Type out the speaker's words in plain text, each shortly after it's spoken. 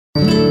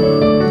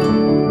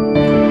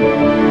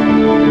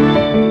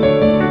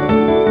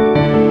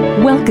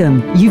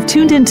Welcome. You've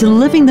tuned into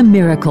Living the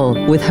Miracle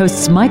with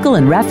hosts Michael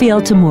and Raphael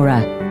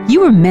Tamura. You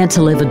were meant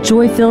to live a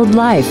joy-filled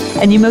life,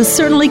 and you most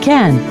certainly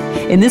can.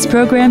 In this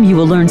program, you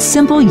will learn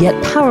simple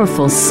yet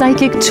powerful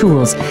psychic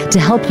tools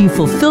to help you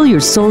fulfill your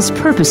soul's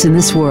purpose in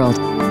this world.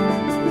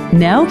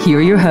 Now, here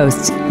are your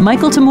hosts,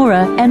 Michael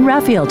Tamura and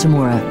Raphael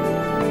Tamura.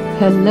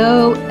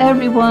 Hello,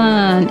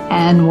 everyone,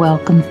 and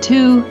welcome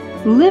to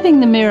Living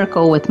the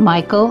Miracle with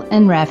Michael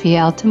and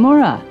Raphael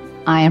Tamura.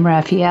 I am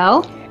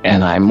Raphael.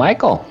 And I'm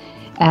Michael.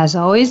 As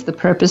always, the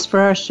purpose for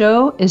our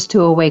show is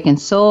to awaken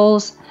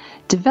souls,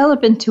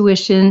 develop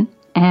intuition,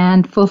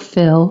 and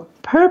fulfill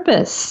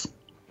purpose.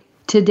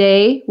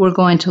 Today, we're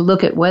going to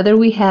look at whether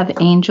we have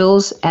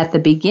angels at the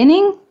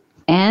beginning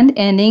and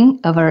ending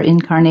of our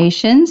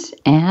incarnations,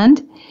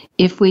 and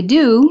if we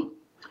do,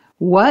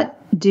 what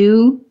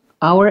do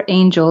our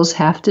angels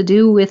have to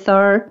do with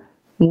our,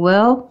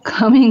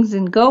 comings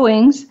and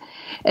goings,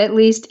 at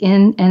least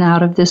in and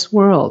out of this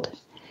world?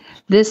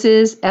 This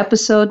is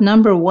episode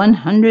number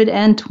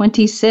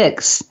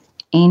 126,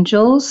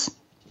 Angels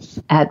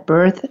at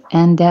Birth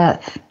and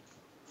Death.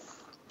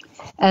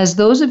 As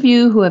those of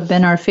you who have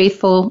been our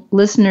faithful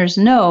listeners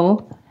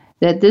know,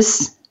 that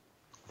this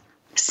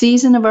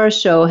season of our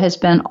show has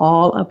been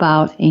all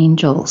about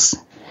angels.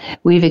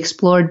 We've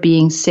explored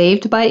being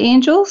saved by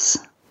angels,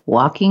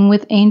 walking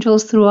with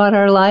angels throughout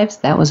our lives.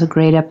 That was a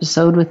great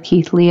episode with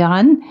Keith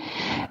Leon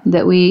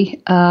that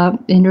we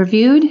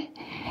interviewed.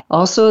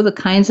 Also, the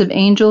kinds of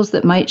angels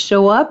that might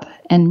show up,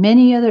 and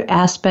many other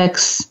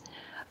aspects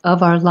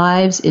of our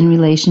lives in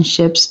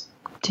relationships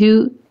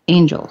to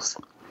angels.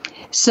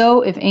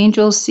 So, if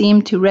angels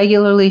seem to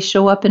regularly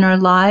show up in our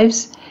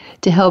lives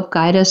to help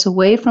guide us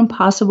away from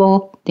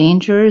possible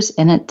dangers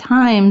and at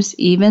times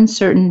even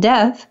certain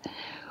death,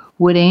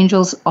 would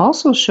angels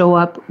also show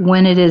up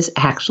when it is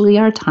actually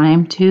our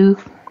time to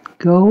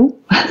go?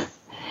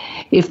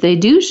 If they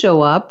do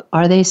show up,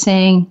 are they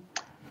saying,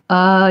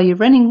 you're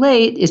running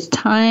late, it's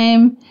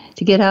time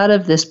to get out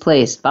of this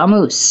place,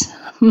 vamos?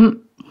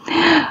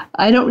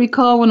 I don't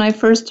recall when I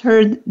first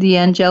heard the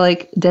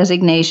angelic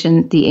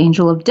designation, the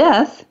angel of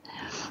death,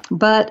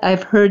 but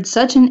I've heard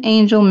such an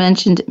angel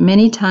mentioned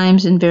many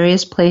times in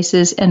various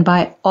places and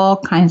by all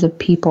kinds of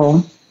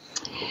people.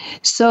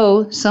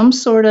 So, some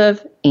sort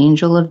of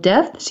angel of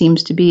death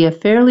seems to be a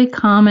fairly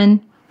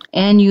common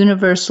and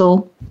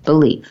universal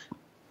belief.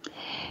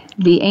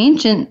 The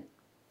ancient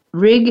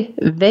Rig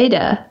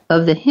Veda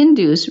of the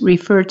Hindus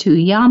refer to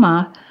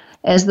Yama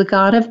as the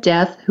god of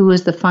death, who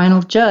is the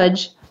final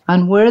judge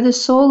on where the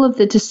soul of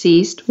the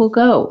deceased will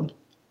go.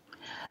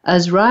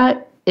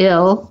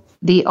 Azrael,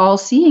 the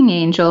all-seeing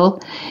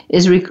angel,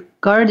 is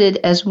regarded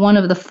as one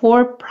of the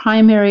four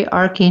primary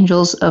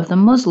archangels of the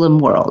Muslim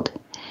world.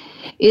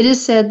 It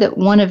is said that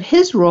one of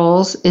his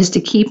roles is to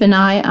keep an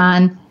eye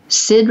on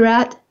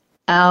Sidrat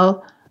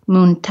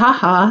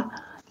al-Muntaha,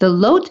 the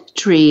lot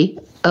tree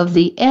of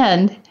the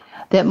end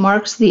that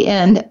marks the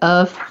end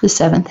of the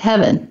seventh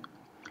heaven.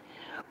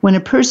 When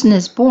a person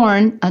is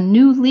born, a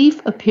new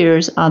leaf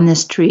appears on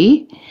this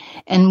tree,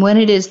 and when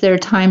it is their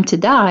time to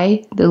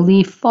die, the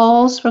leaf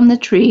falls from the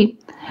tree,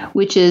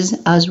 which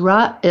is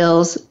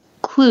Azrael's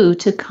clue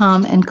to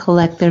come and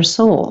collect their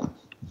soul.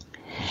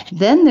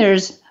 Then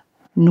there's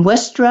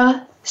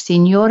Nuestra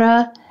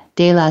Señora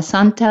de la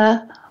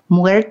Santa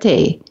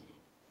Muerte,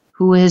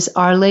 who is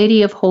Our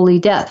Lady of Holy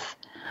Death,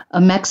 a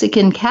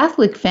Mexican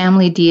Catholic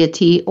family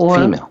deity or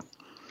female.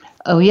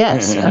 Oh,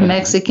 yes, a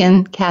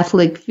Mexican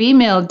Catholic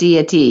female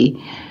deity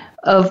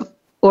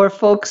or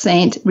folk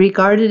saint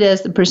regarded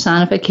as the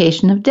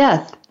personification of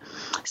death.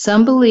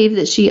 Some believe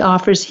that she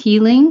offers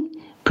healing,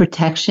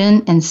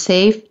 protection, and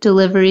safe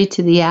delivery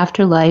to the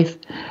afterlife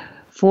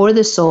for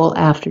the soul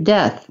after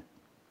death.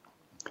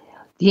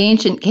 The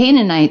ancient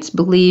Canaanites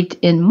believed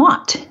in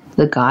Mot,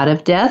 the god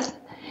of death,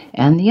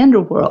 and the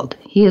underworld.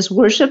 He is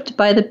worshipped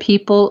by the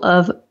people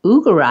of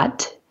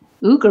Ugarit,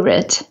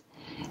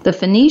 the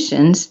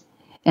Phoenicians,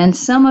 and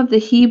some of the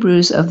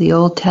Hebrews of the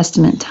Old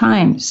Testament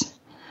times.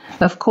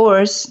 Of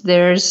course,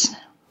 there's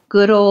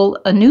good old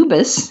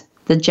Anubis,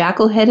 the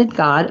jackal-headed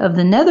god of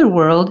the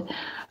netherworld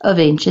of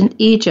ancient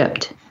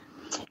Egypt.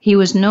 He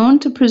was known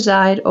to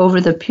preside over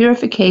the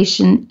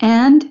purification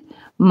and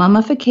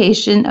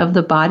mummification of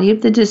the body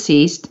of the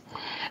deceased,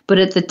 but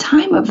at the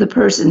time of the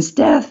person's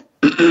death,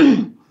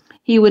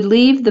 he would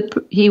lead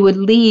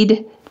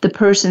the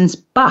person's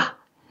ba,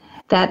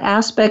 that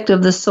aspect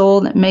of the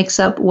soul that makes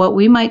up what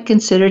we might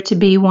consider to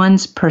be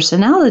one's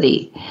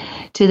personality,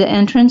 to the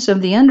entrance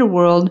of the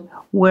underworld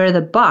where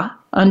the ba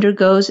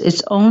undergoes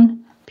its own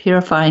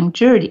purifying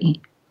journey.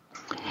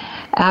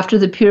 After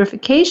the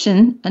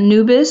purification,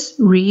 Anubis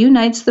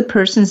reunites the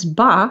person's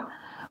ba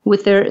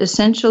with their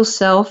essential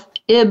self,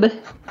 Ib,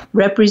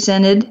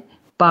 represented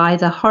by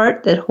the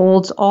heart that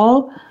holds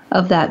all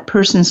of that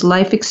person's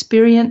life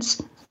experience,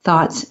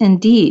 thoughts,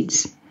 and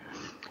deeds,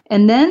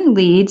 and then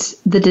leads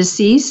the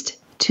deceased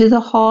to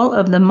the hall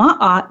of the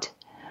Ma'at,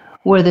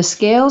 where the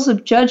scales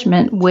of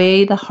judgment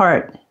weigh the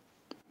heart,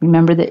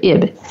 remember the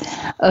Ib,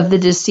 of the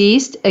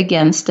deceased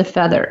against a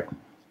feather.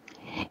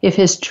 If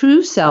his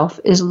true self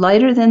is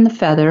lighter than the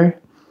feather,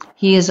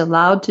 he is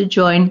allowed to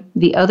join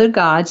the other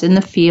gods in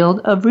the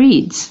field of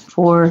reeds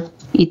for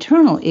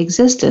eternal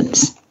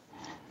existence.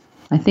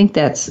 I think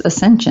that's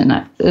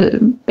ascension,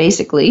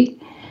 basically.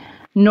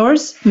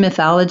 Norse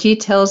mythology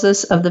tells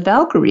us of the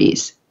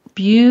Valkyries,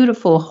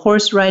 beautiful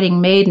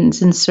horse-riding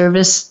maidens in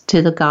service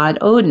to the god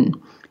Odin,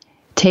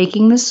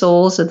 taking the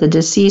souls of the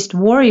deceased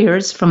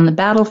warriors from the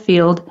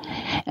battlefield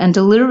and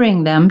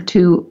delivering them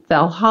to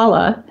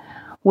Valhalla,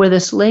 where the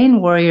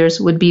slain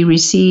warriors would be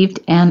received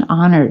and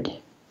honored.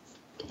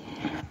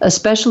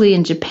 Especially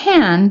in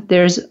Japan,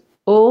 there's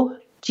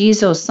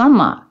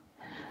O-Jizo-sama,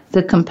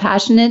 the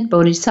compassionate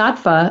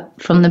bodhisattva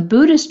from the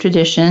Buddhist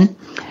tradition,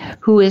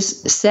 who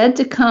is said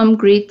to come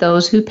greet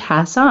those who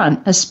pass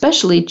on,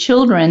 especially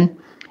children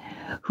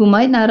who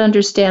might not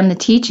understand the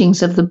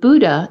teachings of the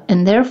Buddha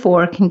and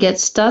therefore can get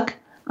stuck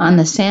on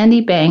the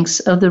sandy banks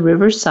of the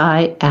river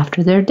Sai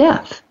after their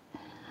death.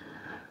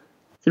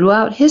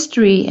 Throughout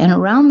history and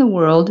around the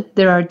world,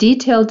 there are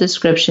detailed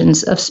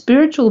descriptions of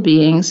spiritual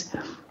beings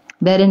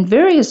that in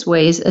various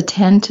ways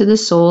attend to the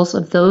souls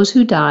of those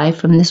who die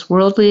from this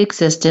worldly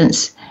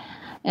existence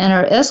and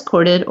are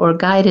escorted or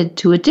guided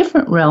to a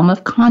different realm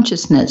of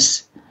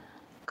consciousness.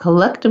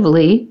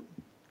 Collectively,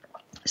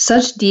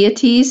 such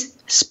deities,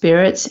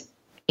 spirits,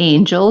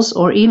 angels,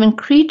 or even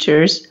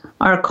creatures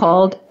are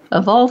called,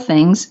 of all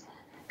things,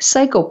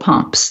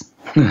 psychopomps.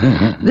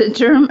 The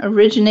term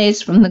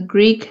originates from the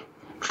Greek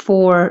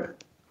for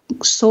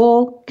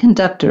soul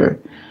conductor,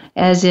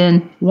 as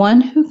in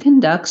one who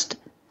conducts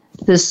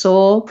the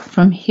soul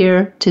from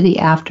here to the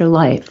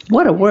afterlife.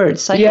 What a word,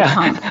 psychopomp.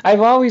 Yeah, I've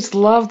always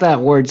loved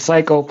that word,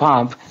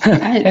 psychopomp.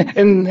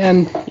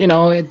 and you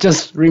know, it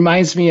just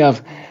reminds me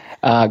of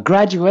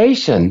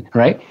graduation,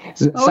 right?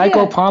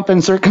 Psychopomp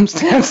and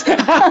circumstance.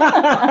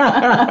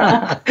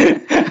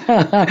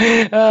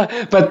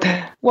 But,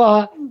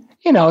 well,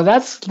 you know,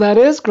 that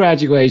is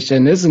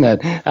graduation, isn't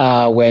it?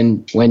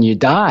 When you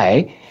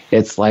die,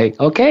 it's like,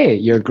 okay,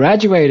 you're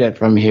graduated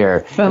from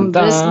here. From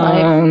this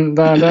life.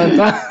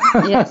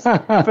 Yes,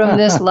 from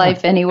this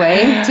life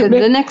anyway, to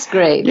the next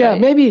grade. Yeah,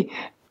 right?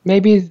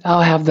 maybe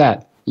I'll have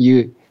that.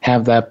 You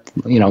have that,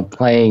 you know,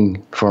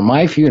 playing for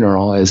my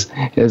funeral is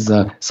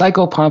a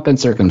psychopomp and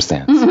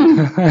circumstance.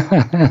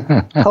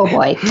 Oh,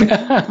 boy.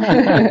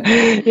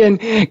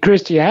 In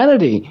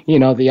Christianity, you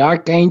know, the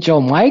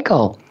Archangel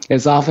Michael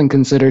is often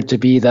considered to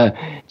be the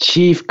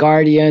chief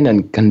guardian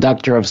and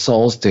conductor of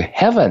souls to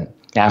heaven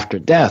after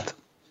death.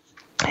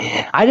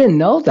 I didn't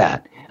know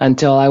that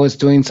until I was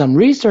doing some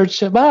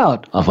research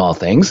about, of all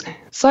things,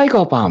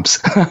 psychopomps.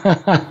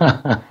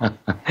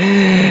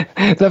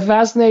 The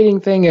fascinating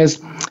thing is,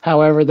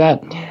 however,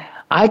 that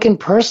I can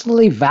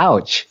personally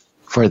vouch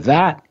for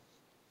that,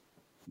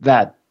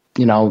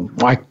 you know,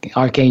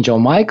 Archangel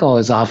Michael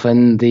is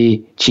often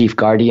the chief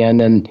guardian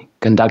and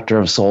conductor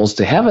of souls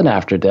to heaven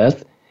after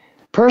death.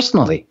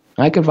 Personally,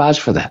 I could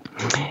vouch for that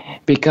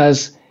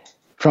because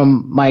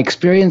from my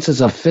experiences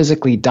of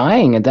physically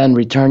dying and then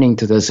returning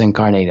to this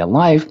incarnated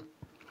life,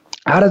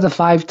 out of the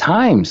 5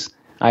 times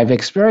I've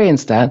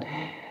experienced that,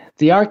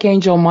 the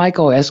Archangel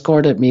Michael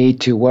escorted me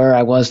to where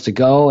I was to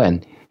go,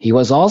 and he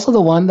was also the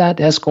one that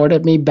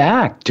escorted me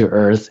back to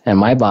Earth and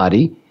my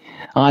body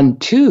on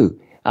 2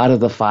 out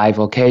of the 5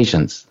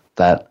 occasions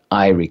that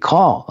I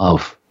recall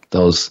of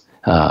those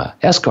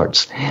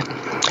escorts.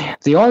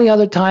 The only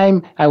other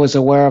time I was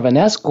aware of an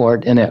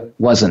escort, and it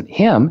wasn't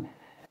him,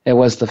 it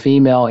was the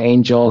female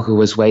angel who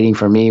was waiting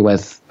for me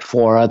with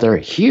 4 other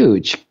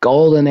huge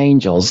golden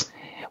angels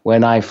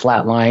when I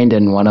flatlined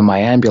in one of my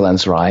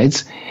ambulance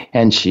rides,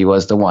 and she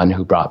was the one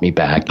who brought me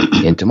back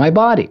into my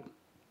body.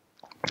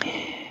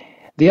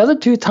 The other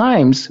 2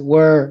 times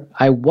where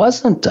I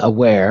wasn't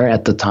aware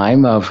at the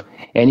time of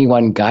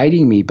anyone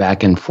guiding me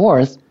back and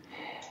forth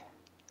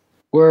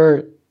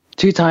were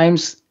 2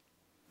 times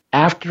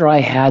after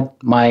I had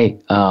my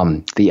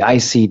the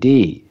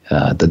ICD,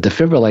 the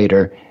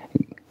defibrillator,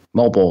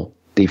 mobile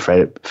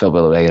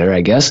defibrillator,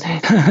 I guess,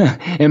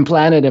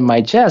 implanted in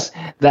my chest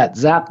that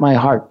zapped my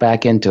heart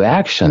back into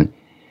action.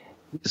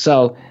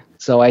 So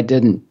I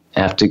didn't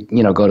have to,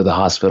 you know, go to the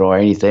hospital or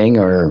anything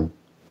or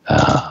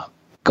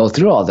go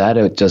through all that.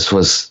 It just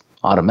was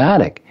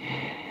automatic.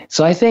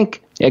 So I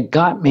think it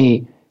got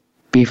me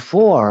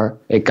before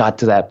it got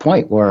to that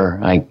point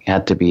where I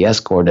had to be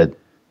escorted,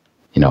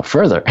 you know,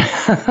 further.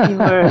 You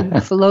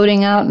were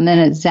floating out and then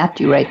it zapped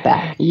you right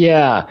back.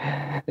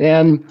 Yeah.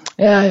 And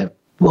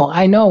well,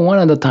 I know one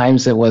of the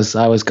times I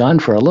was gone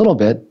for a little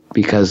bit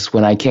because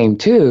when I came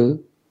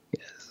to,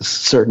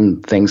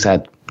 certain things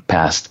had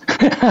passed.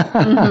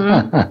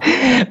 Mm-hmm.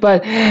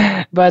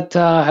 But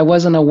I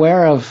wasn't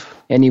aware of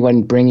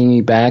anyone bringing me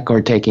back or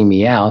taking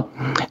me out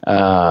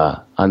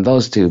on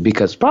those 2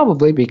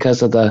 probably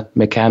because of the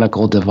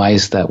mechanical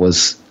device that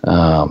was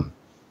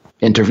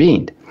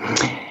intervened.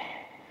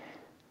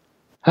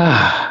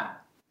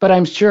 But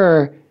I'm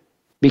sure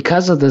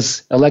because of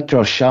this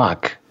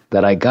electroshock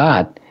that I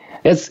got,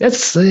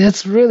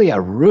 it's really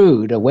a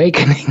rude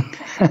awakening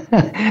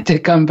to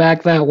come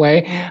back that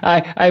way.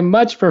 I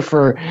much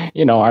prefer,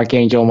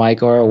 Archangel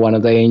Michael or one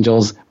of the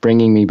angels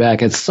bringing me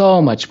back. It's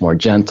so much more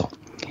gentle.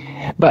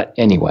 But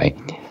anyway,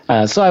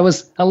 so I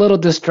was a little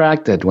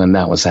distracted when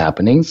that was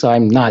happening, so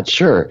I'm not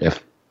sure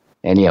if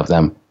any of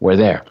them were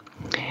there.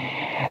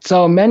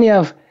 So many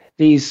of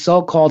these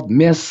so-called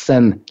myths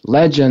and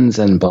legends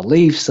and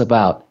beliefs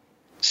about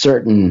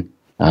certain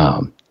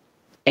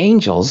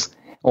angels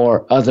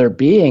or other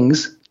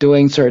beings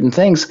doing certain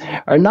things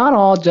are not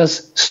all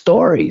just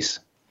stories.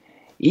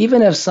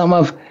 Even if some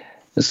of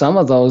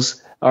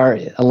those are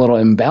a little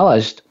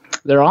embellished,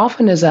 there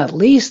often is at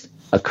least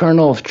a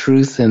kernel of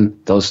truth in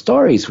those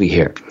stories we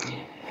hear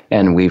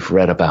and we've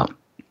read about.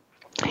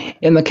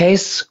 In the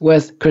case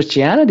with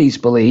Christianity's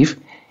belief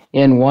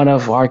in one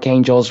of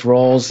Archangel's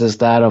roles is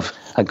that of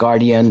a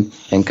guardian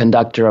and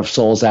conductor of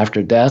souls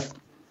after death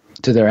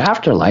to their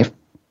afterlife,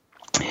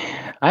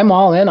 I'm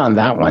all in on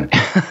that one.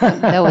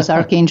 That was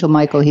Archangel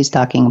Michael he's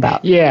talking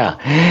about. Yeah.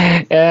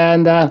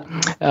 And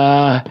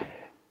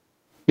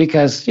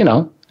because,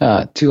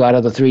 2 out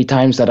of the 3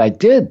 times that I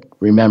did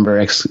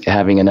remember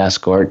having an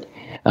escort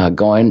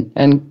going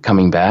and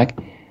coming back,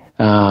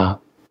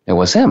 it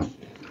was him.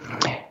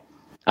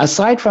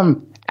 Aside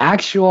from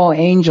actual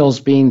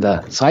angels being the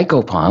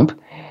psychopomp,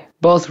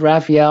 both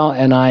Raphael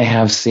and I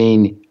have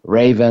seen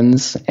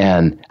ravens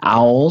and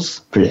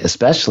owls,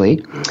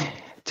 especially,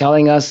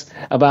 telling us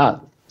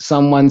about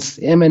someone's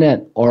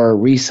imminent or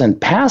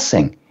recent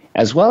passing,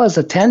 as well as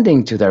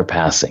attending to their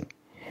passing.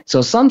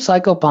 So some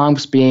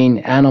psychopomps being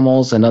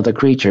animals and other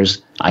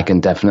creatures, I can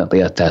definitely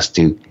attest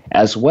to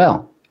as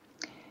well.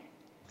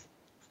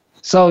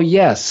 So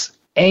yes,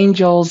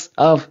 angels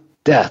of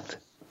death.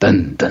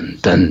 Dun, dun,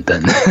 dun,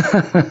 dun.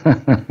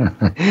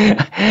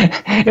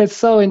 It's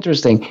so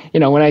interesting.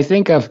 When I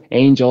think of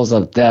angels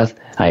of death,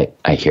 I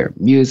hear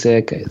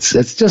music. It's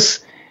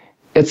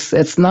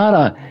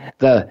not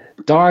the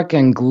dark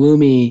and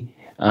gloomy,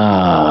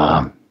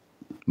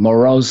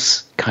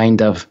 morose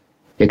kind of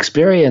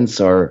experience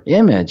or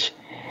image.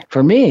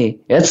 For me,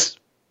 it's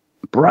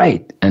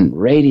bright and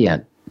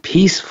radiant,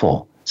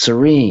 peaceful,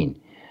 serene,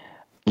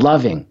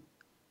 loving.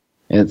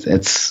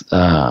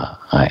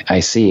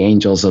 I see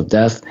angels of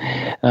death.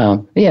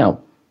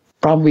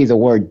 Probably the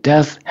word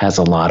death has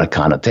a lot of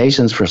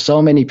connotations for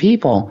so many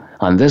people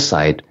on this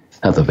side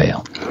of the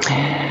veil.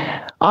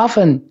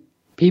 Often,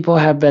 people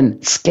have been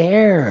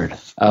scared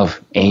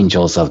of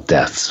angels of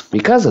death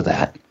because of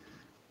that.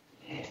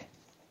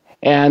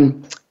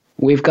 And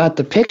we've got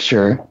the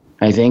picture,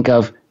 I think,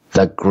 of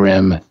the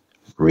Grim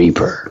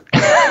Reaper.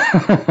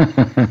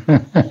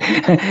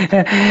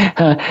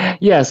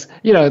 Yes,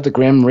 the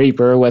Grim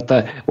Reaper with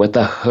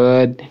the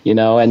hood,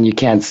 and you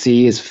can't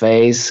see his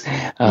face.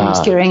 He's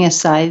carrying a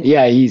scythe.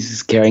 Yeah,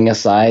 he's carrying a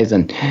scythe,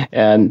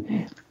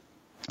 and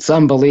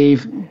some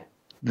believe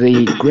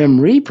the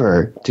Grim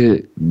Reaper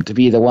to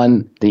be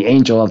the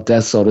angel of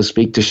death, so to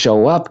speak, to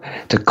show up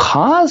to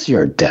cause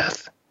your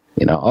death.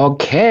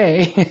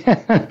 Okay,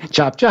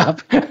 chop,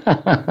 chop,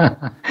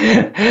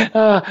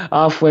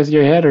 off with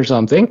your head or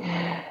something.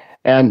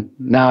 And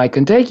now I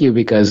can take you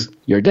because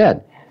you're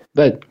dead.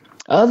 But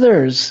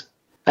others,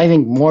 I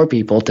think more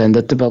people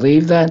tended to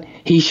believe that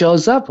he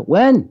shows up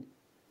when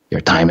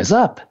your time is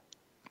up.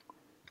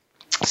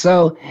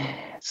 So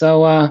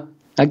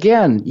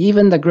again,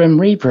 even the Grim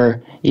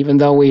Reaper, even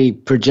though we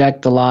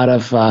project a lot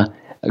of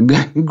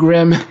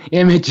grim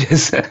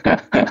images, I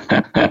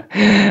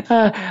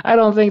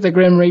don't think the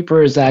Grim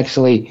Reaper is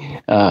actually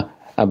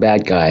a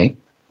bad guy.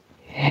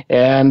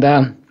 And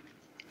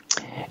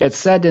it's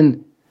said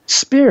in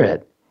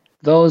Spirit,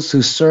 those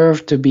who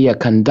serve to be a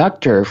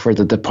conductor for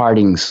the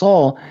departing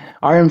soul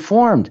are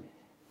informed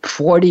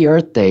 40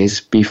 Earth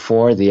days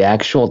before the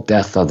actual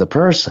death of the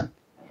person.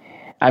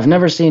 I've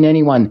never seen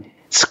anyone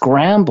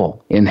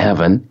scramble in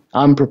heaven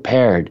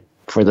unprepared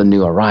for the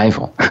new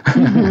arrival.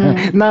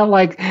 Mm-hmm. Not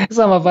like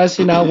some of us,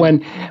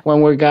 when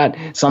we got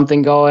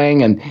something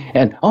going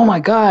and oh my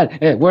God,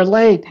 we're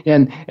late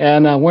and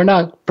we're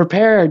not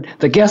prepared.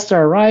 The guests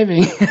are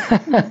arriving.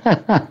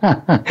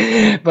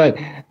 But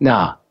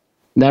no.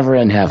 Never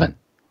in heaven.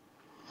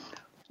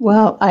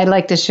 Well, I'd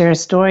like to share a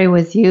story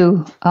with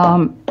you.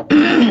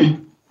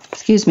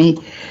 Excuse me.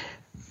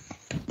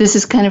 This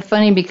is kind of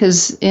funny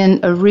because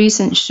in a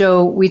recent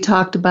show, we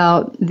talked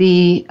about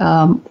the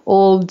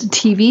old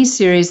TV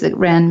series that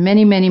ran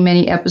many, many,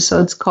 many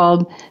episodes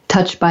called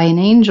Touched by an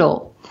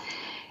Angel.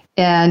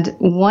 And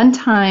one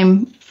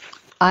time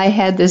I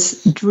had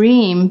this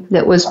dream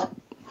that was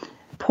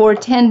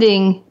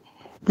portending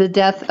the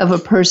death of a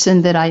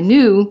person that I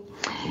knew.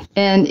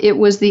 And it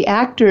was the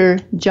actor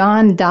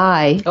John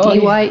Dye,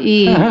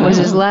 D-Y-E was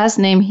his last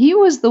name. He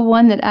was the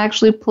one that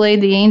actually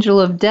played the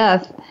Angel of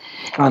Death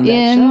on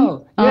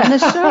the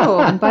show.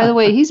 And by the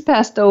way, he's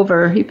passed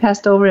over. He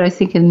passed over, I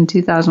think, in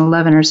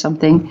 2011 or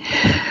something.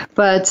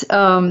 But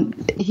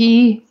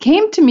he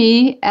came to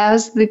me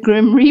as the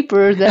Grim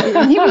Reaper.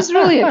 And he was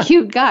really a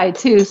cute guy,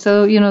 too.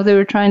 So, they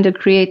were trying to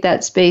create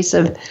that space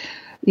of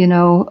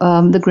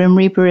the Grim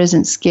Reaper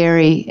isn't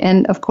scary.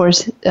 And of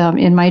course,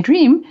 in my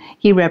dream,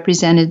 he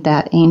represented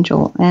that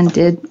angel and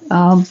did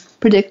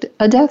predict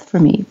a death for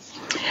me.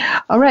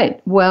 All right.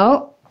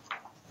 Well,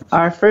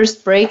 our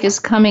first break is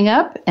coming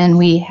up, and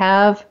we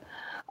have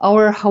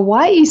our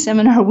Hawaii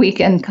seminar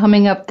weekend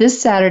coming up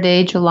this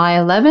Saturday, July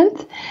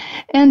 11th,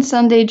 and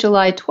Sunday,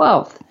 July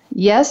 12th.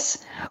 Yes,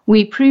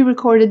 we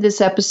pre-recorded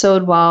this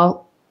episode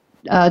while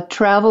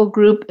travel,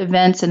 group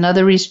events, and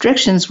other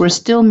restrictions were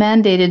still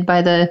mandated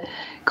by the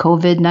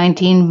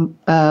COVID-19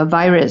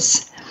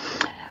 virus.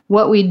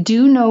 What we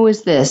do know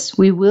is this: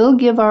 we will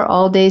give our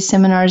all-day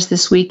seminars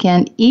this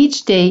weekend,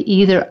 each day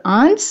either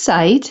on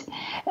site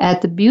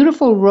at the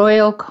beautiful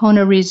Royal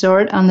Kona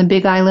Resort on the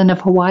Big Island of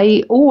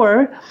Hawaii,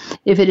 or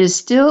if it is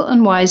still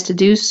unwise to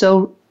do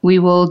so, we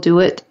will do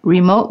it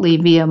remotely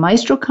via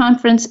Maestro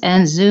Conference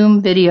and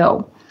Zoom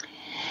video.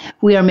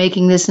 We are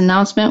making this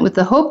announcement with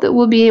the hope that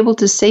we'll be able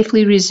to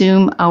safely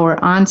resume our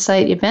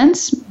on-site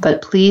events,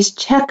 but please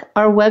check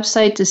our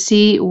website to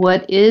see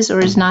what is or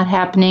is not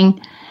happening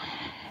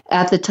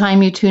at the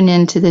time you tune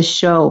in to this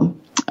show.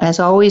 As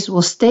always,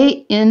 we'll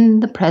stay in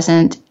the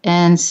present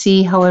and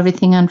see how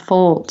everything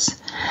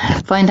unfolds.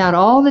 Find out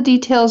all the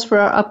details for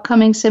our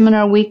upcoming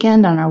seminar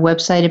weekend on our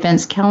website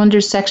events calendar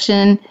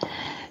section,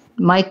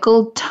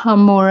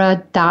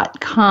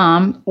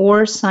 michaeltamura.com,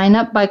 or sign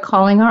up by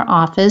calling our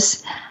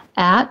office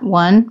at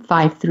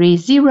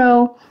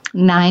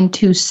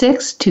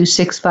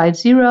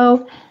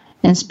 1-530-926-2650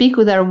 and speak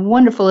with our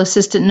wonderful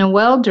assistant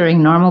Noelle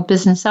during normal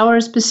business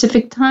hours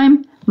Pacific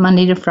time,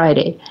 Monday to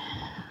Friday.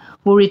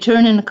 We'll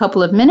return in a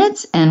couple of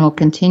minutes and we'll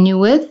continue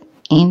with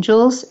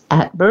Angels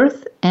at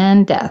Birth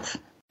and Death.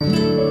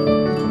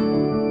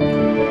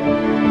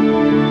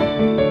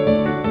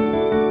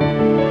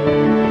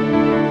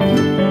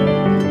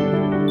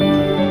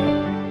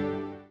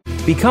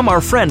 Become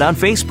our friend on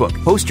Facebook.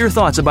 Post your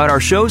thoughts about our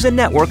shows and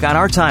network on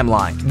our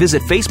timeline.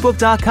 Visit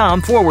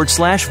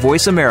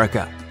facebook.com/Voice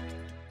America.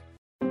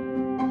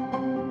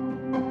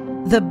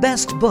 The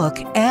best book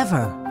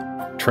ever.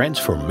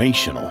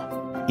 Transformational.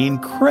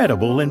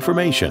 Incredible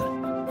information.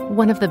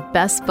 One of the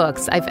best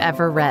books I've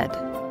ever read.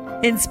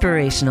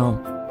 Inspirational.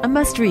 A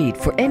must-read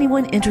for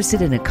anyone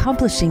interested in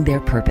accomplishing their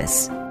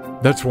purpose.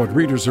 That's what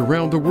readers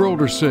around the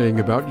world are saying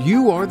about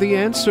You Are the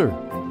Answer,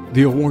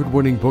 the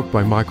award-winning book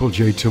by Michael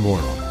J.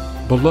 Tamura,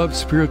 beloved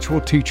spiritual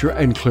teacher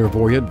and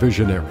clairvoyant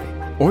visionary.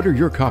 Order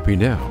your copy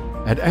now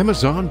at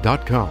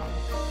Amazon.com.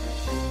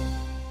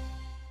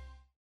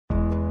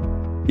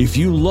 If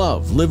you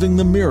love Living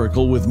the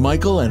Miracle with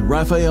Michael and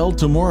Raphael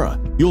Tamura,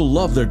 you'll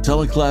love their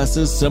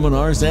teleclasses,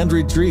 seminars, and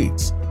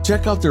retreats.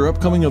 Check out their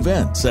upcoming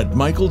events at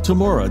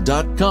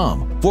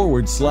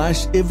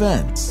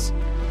michaeltamura.com/events.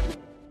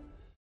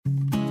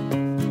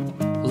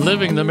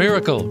 Living the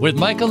Miracle with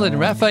Michael and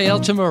Raphael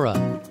Tamura.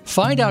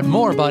 Find out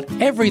more about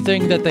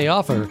everything that they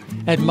offer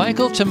at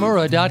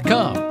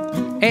michaeltamura.com.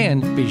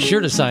 And be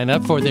sure to sign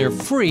up for their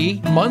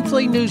free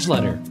monthly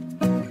newsletter.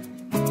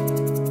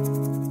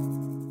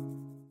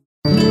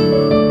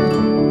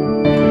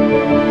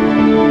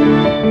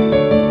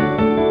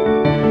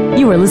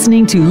 You are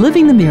listening to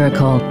Living the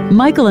Miracle.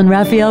 Michael and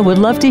Raphael would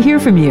love to hear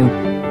from you.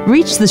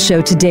 Reach the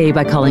show today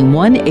by calling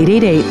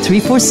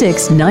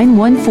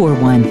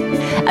 1-888-346-9141.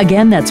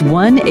 Again, that's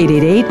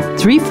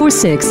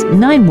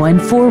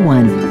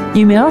 1-888-346-9141.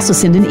 You may also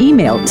send an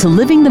email to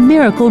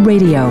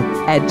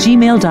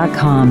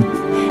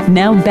livingthemiracleradio@gmail.com.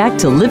 Now back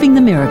to Living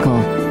the Miracle.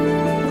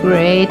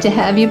 Great to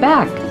have you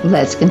back.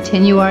 Let's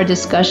continue our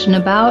discussion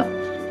about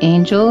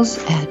angels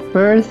at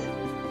birth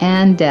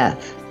and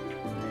death.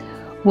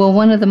 Well,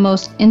 one of the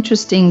most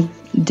interesting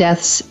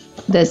deaths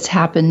that's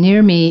happened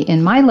near me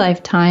in my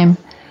lifetime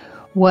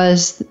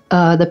was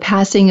the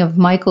passing of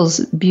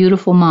Michael's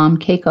beautiful mom,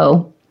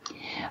 Keiko.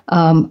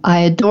 I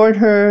adored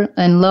her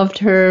and loved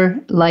her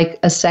like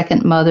a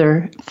second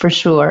mother for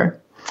sure.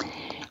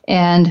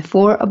 And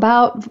for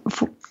about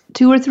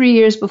 2 or 3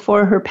 years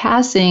before her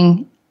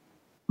passing,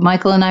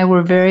 Michael and I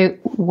were very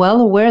well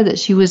aware that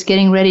she was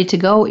getting ready to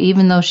go,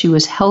 even though she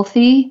was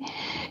healthy.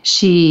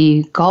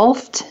 She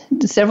golfed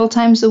several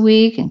times a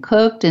week and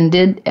cooked and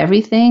did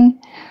everything.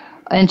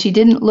 And she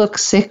didn't look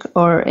sick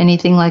or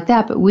anything like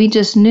that, but we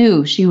just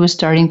knew she was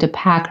starting to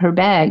pack her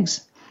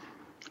bags.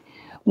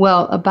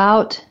 Well,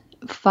 about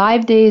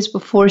 5 days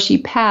before she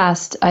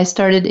passed, I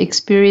started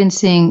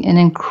experiencing an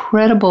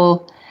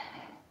incredible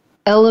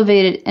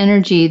elevated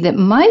energy that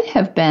might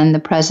have been the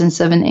presence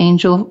of an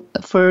angel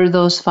for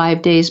those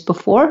 5 days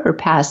before her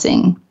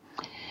passing.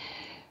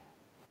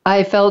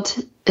 I felt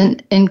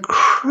an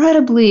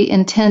incredibly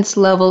intense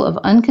level of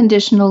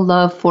unconditional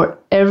love for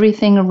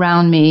everything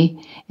around me.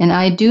 And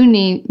I do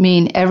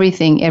mean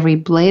everything, every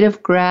blade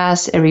of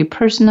grass, every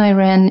person I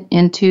ran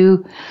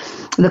into,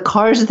 the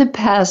cars that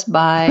passed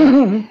by,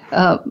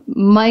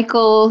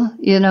 Michael,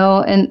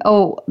 and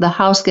the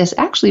house guest.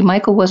 Actually,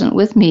 Michael wasn't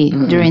with me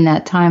during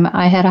that time.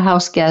 I had a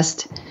house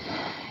guest.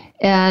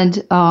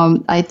 And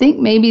I think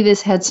maybe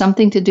this had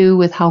something to do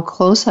with how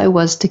close I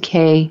was to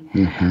Kay.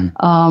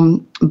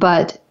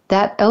 But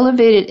that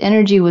elevated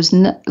energy was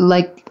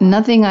like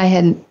nothing I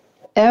had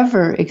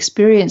ever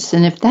experienced.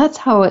 And if that's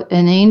how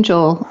an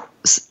angel,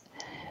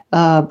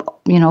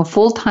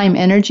 full-time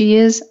energy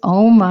is,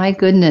 oh my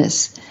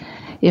goodness.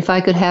 If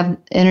I could have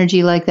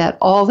energy like that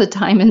all the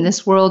time in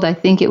this world, I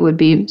think it would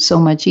be so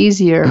much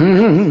easier.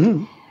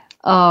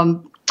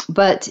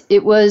 But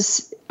it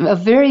was a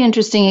very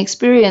interesting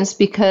experience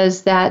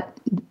because that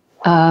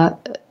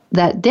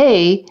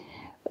day,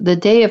 the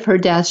day of her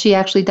death, she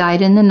actually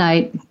died in the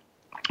night.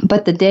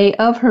 But the day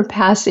of her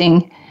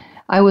passing,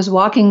 I was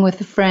walking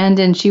with a friend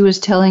and she was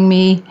telling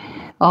me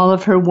all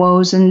of her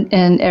woes and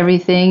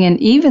everything. And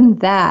even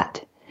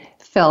that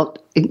felt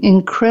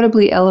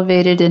incredibly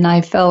elevated, and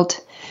I felt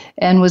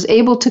and was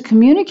able to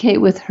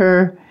communicate with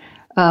her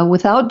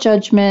without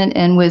judgment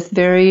and with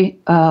very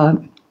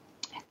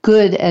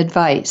good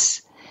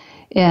advice.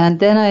 And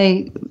then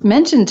I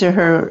mentioned to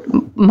her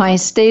my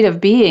state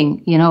of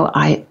being.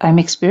 I'm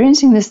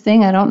experiencing this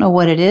thing. I don't know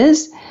what it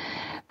is,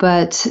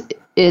 but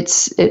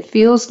it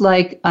feels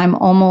like I'm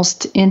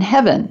almost in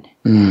heaven,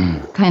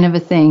 kind of a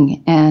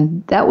thing.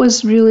 And that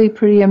was really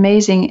pretty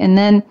amazing. And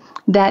then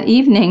that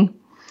evening,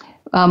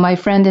 my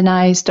friend and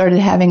I started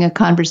having a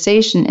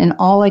conversation, and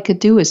all I could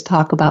do was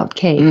talk about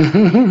Kay.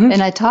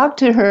 And I talked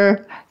to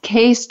her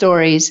Kay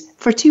stories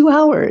for 2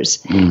 hours.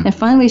 And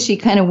finally, she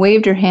kind of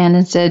waved her hand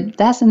and said,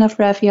 "That's enough,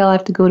 Raphael. I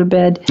have to go to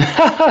bed."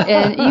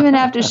 And even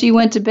after she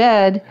went to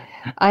bed,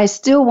 I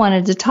still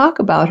wanted to talk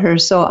about her.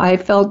 So I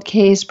felt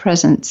Kay's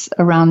presence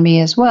around me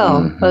as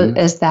well,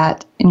 as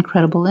that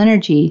incredible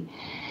energy.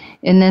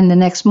 And then the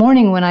next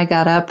morning when I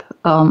got up,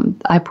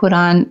 I put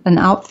on an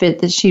outfit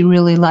that she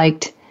really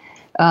liked.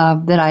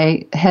 That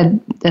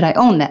I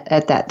owned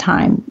at that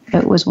time.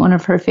 It was one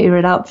of her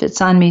favorite outfits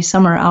on me,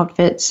 summer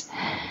outfits.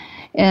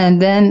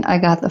 And then I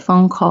got the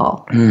phone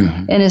call.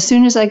 And as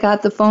soon as I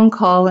got the phone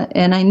call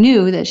and I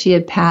knew that she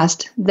had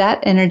passed, that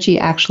energy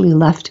actually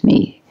left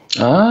me.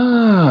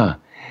 Ah,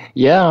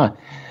 yeah.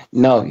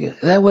 No,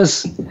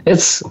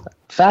 it's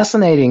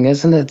fascinating,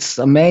 isn't it? It's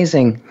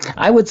amazing.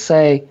 I would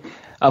say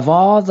of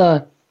all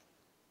the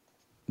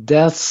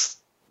deaths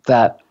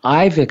that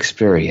I've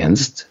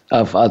experienced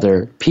of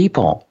other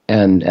people,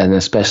 and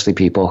especially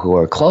people who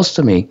are close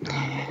to me,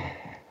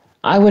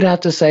 I would have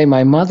to say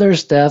my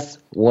mother's death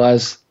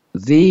was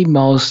the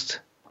most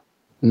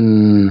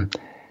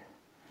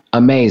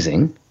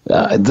amazing.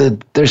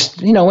 There's,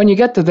 when you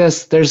get to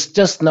this, there's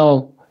just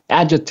no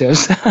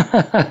adjectives.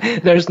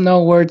 There's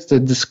no words to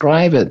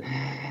describe it.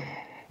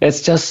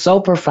 It's just so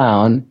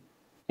profound.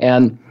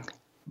 And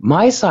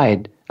my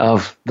side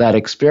of that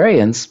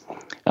experience,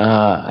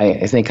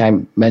 I think I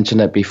mentioned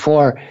it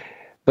before,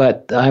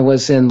 but I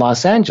was in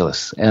Los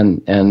Angeles,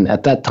 and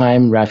at that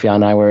time, Raphael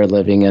and I were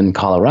living in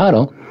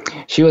Colorado.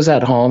 She was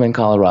at home in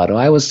Colorado.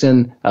 I was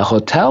in a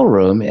hotel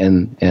room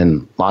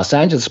in Los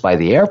Angeles by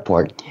the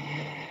airport,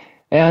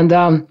 and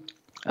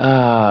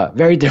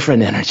very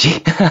different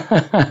energy.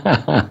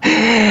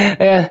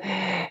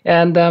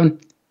 and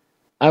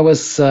I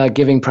was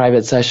giving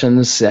private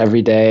sessions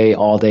every day,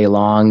 all day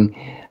long,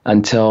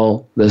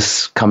 until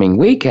this coming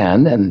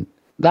weekend, and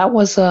that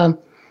was, I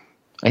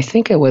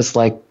think it was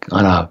like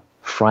on a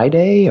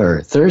Friday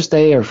or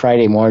Thursday or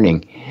Friday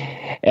morning.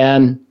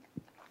 And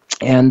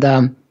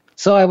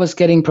so I was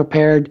getting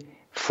prepared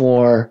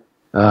for,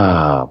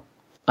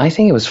 I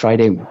think it was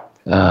Friday,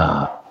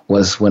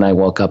 was when I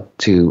woke up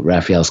to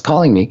Raphael's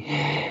calling me.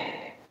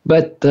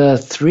 But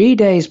 3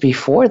 days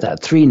before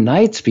that, 3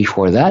 nights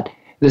before that,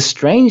 this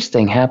strange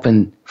thing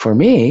happened for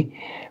me,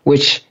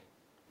 which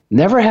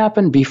never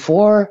happened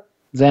before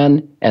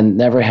then and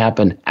never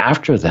happened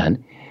after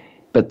then.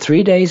 But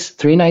 3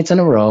 nights in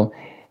a row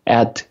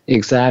at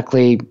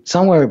exactly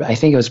somewhere, I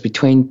think it was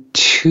between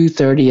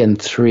 2:30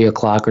 and 3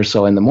 o'clock or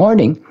so in the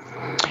morning,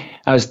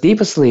 I was deep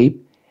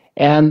asleep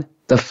and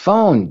the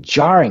phone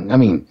jarring. I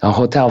mean, a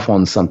hotel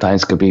phone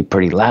sometimes could be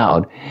pretty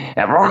loud.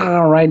 And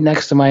right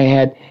next to my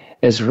head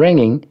is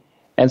ringing.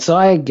 And so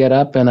I get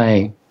up and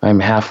I'm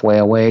halfway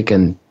awake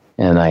and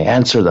I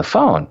answer the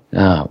phone.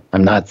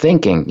 I'm not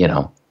thinking,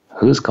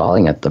 who's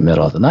calling at the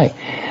middle of the night?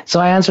 So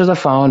I answer the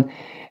phone.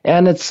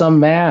 And it's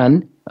some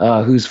man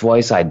whose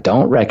voice I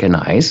don't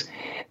recognize.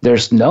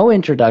 There's no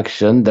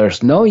introduction.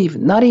 There's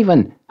not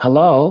even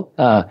hello.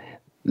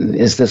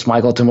 Is this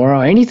Michael Tamura?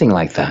 Or anything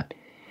like that.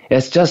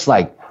 It's just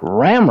like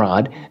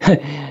ramrod.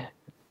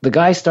 The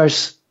guy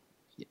starts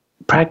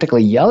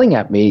practically yelling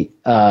at me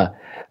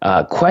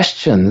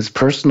questions,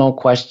 personal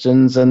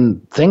questions,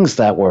 and things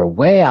that were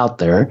way out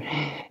there,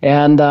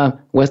 and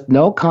with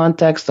no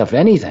context of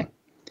anything.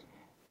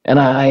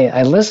 And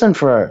I listened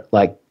for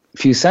like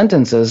few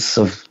sentences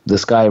of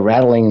this guy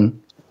rattling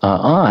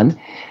on,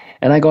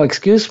 and I go,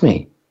 "Excuse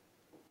me,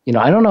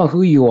 I don't know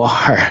who you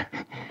are.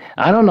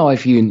 I don't know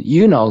if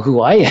you know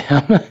who I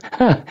am.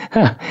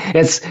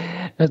 It's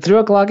 3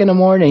 o'clock in the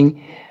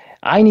morning.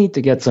 I need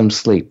to get some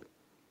sleep,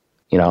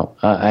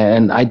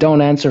 and I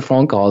don't answer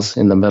phone calls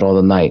in the middle of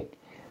the night.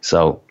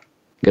 So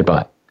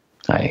goodbye."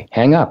 I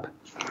hang up.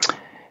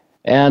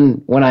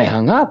 And when I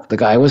hung up, the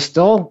guy was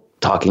still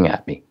talking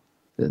at me.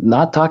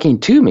 Not talking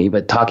to me,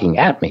 but talking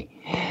at me.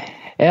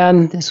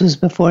 And this was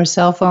before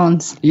cell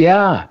phones.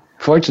 Yeah.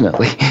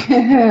 fortunately.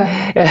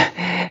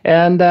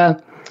 And,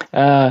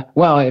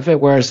 well, if it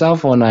were a cell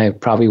phone, I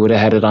probably would have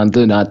had it on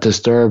Do Not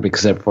Disturb,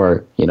 except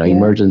for,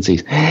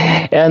 emergencies.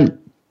 And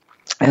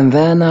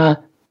then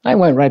I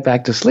went right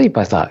back to sleep.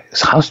 I thought,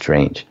 how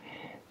strange.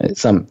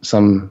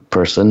 Some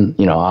person,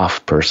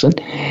 off person.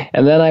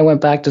 And then I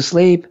went back to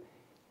sleep.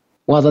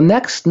 Well, the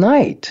next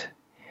night,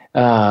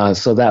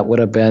 so that would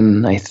have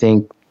been, I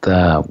think,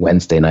 the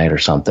Wednesday night or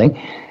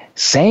something,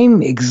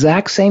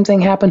 exact same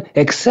thing happened,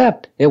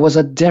 except it was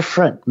a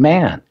different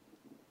man.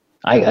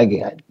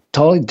 I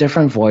totally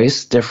different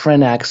voice,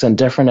 different accent,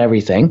 different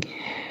everything,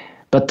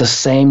 but the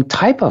same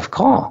type of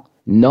call.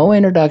 No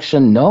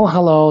introduction, no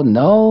hello,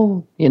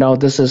 no,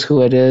 this is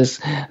who it is.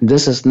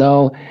 Is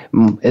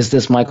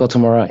this Michael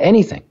Tamura?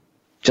 Anything.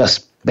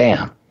 Just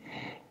bam.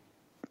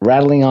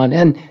 Rattling on,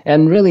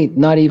 and really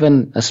not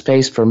even a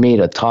space for me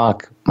to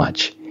talk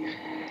much.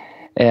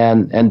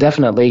 And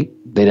definitely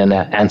they didn't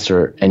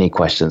answer any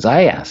questions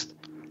I asked.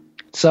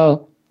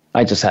 So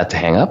I just had to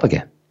hang up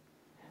again.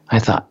 I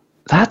thought,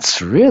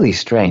 that's really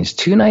strange.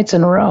 2 nights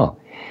in a row.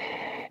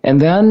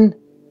 And then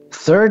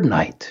third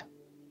night,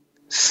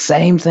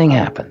 same thing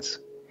happens.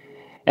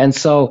 And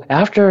so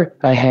after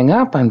I hang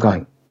up, I'm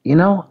going,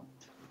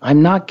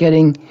 I'm not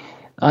getting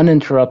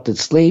uninterrupted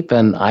sleep,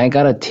 and I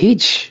got to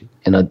teach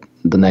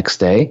the next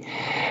day,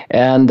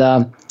 and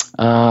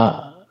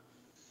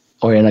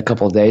or in a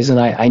couple of days, and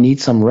I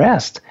need some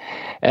rest.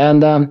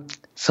 And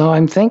so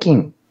I'm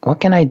thinking, what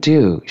can I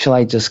do? Shall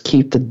I just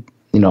keep the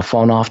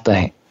phone off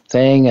the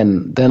thing?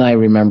 And then I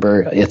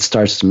remember it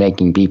starts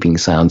making beeping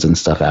sounds and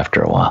stuff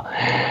after a while.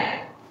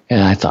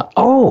 And I thought,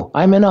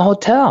 I'm in a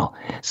hotel,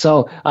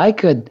 so I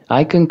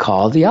can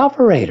call the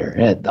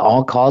operator.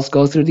 All calls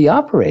go through the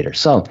operator.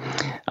 So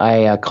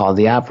I called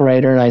the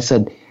operator and I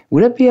said,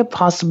 would it be a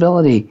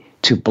possibility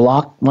to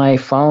block my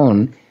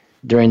phone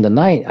during the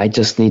night?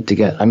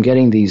 I'm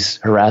getting these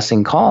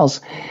harassing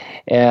calls,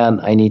 and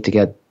I need to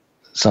get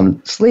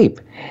some sleep.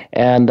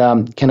 And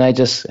can I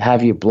just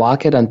have you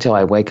block it until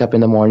I wake up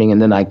in the morning,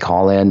 and then I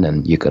call in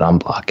and you could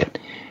unblock it?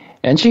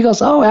 And she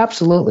goes, oh,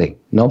 absolutely,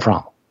 no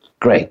problem.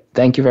 Great,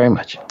 thank you very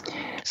much.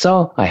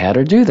 So I had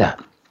her do that.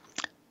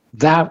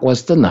 That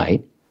was the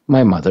night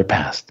my mother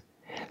passed.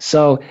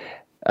 So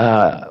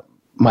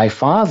my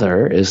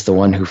father is the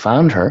one who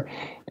found her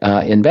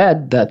in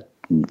bed,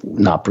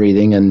 not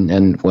breathing,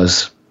 and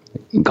was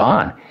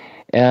gone.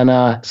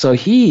 And so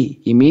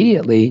he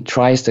immediately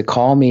tries to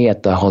call me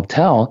at the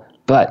hotel,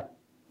 but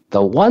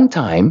the one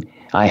time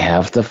I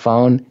have the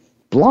phone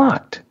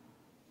blocked.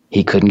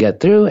 He couldn't get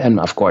through, and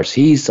of course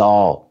he's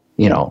all,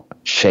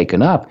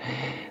 shaken up.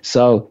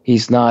 So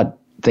he's not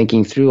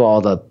thinking through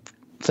all the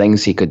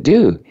things he could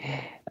do.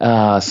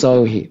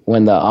 So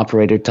when the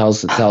operator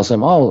tells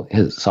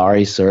him,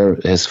 sorry, sir,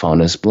 his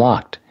phone is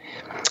blocked.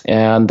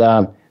 And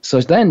so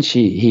then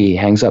he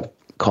hangs up,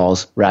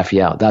 calls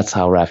Raphael. That's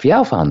how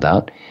Raphael found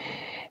out.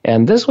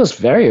 And this was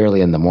very early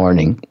in the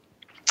morning,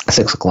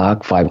 6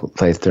 o'clock,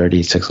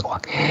 5:30, 6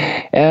 o'clock.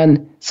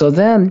 And so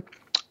then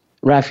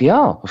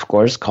Raphael, of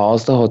course,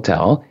 calls the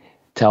hotel,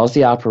 tells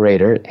the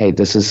operator, hey,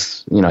 this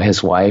is,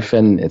 his wife,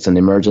 and it's an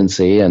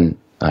emergency, and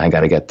I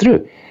got to get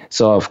through.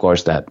 So, of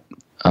course, that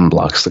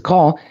unblocks the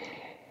call.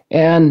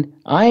 And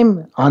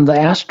I'm on the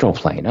astral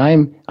plane.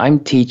 I'm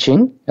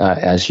teaching,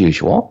 as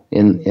usual,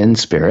 in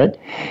spirit.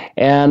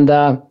 And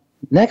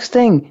next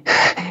thing,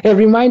 it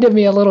reminded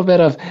me a little bit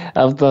of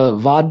the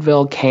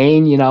vaudeville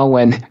cane,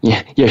 when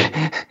you're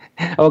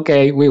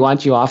okay, we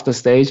want you off the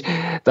stage.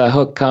 The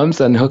hook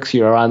comes and hooks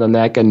you around the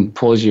neck and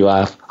pulls you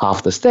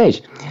off the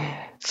stage.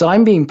 So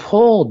I'm being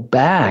pulled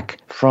back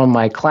from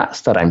my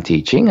class that I'm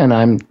teaching, and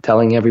I'm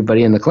telling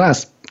everybody in the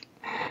class,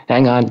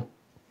 hang on,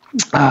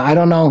 I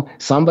don't know,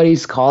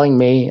 somebody's calling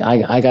me.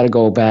 I got to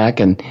go back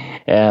and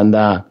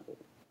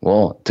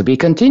to be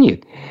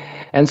continued.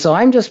 And so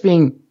I'm just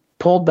being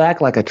pulled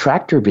back like a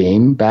tractor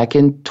beam back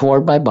in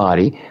toward my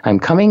body. I'm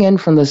coming in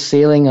from the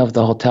ceiling of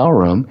the hotel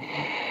room,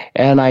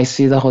 and I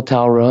see the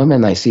hotel room,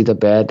 and I see the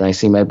bed, and I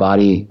see my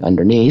body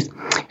underneath,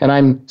 and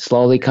I'm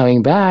slowly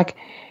coming back,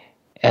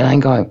 and I'm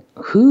going,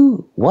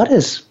 what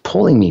is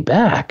pulling me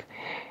back?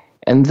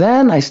 And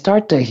then I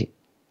start to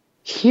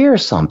hear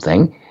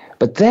something,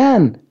 but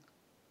then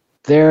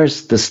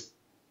there's this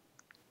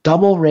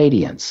double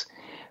radiance.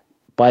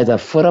 By the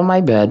foot of my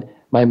bed,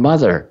 my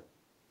mother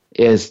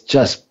is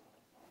just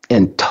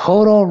in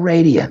total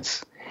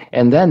radiance.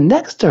 And then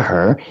next to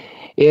her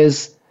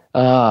is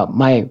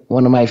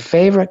one of my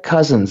favorite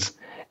cousins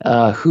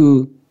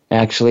who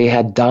actually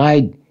had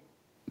died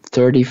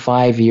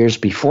 35 years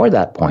before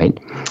that point.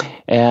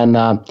 And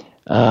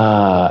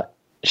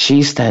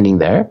she's standing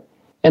there.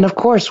 And of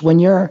course, when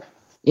you're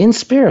in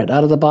spirit,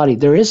 out of the body,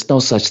 there is no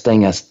such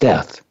thing as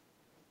death.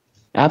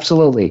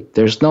 Absolutely.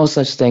 There's no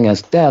such thing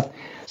as death.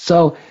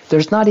 So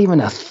there's not even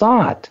a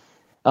thought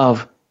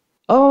of,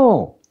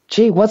 oh,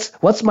 gee,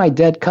 what's my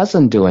dead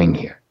cousin doing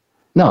here?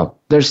 No,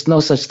 there's no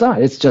such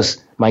thought. It's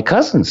just my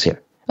cousin's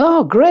here.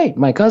 Oh, great.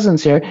 My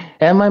cousin's here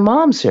and my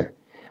mom's here.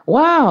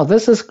 Wow,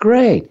 this is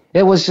great.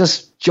 It was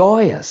just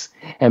joyous.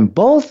 And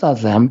both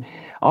of them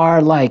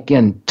are like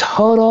in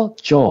total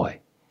joy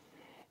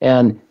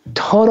and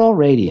total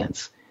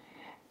radiance,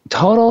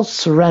 total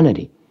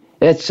serenity.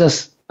 It's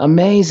just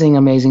amazing,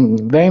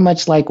 amazing, very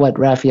much like what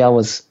Raphael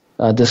was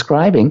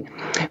describing.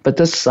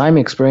 But I'm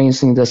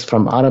experiencing this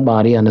from out of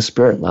body on the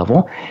spirit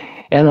level.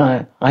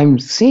 And I'm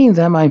seeing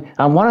them. I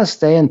want to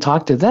stay and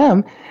talk to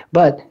them,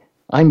 but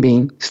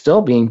I'm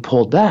still being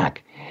pulled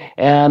back.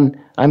 And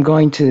I'm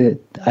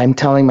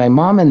telling my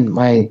mom and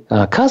my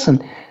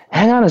cousin,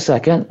 hang on a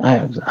second,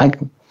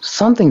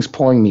 something's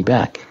pulling me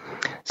back.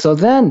 So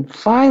then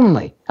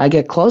finally I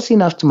get close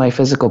enough to my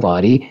physical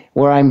body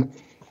where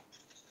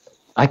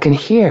I can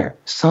hear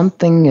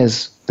something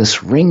is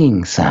this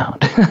ringing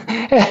sound.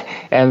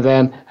 And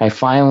then I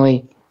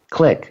finally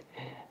click.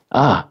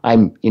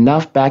 I'm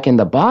enough back in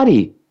the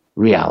body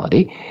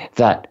reality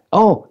that,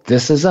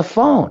 this is a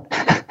phone.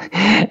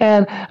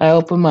 And I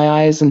opened my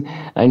eyes and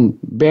I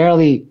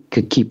barely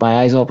could keep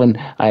my eyes open.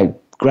 I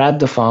grabbed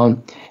the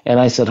phone and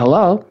I said,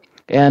 hello.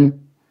 And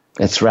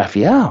it's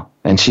Raphael.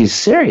 And she's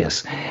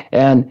serious.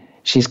 And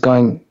she's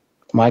going,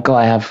 Michael,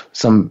 I have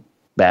some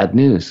bad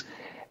news.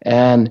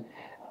 And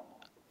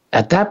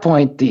at that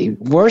point, the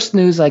worst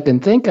news I can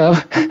think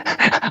of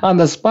on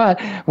the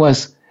spot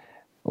was,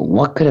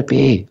 what could it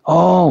be?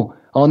 Oh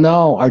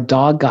no, our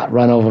dog got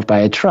run over by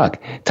a truck,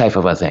 type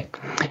of a thing.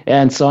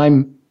 And so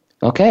I'm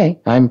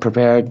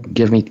prepared,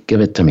 give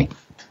it to me.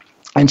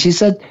 And she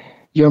said,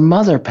 your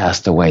mother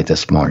passed away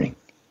this morning.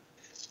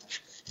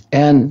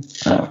 And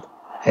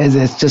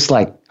it's just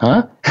like,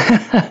 huh?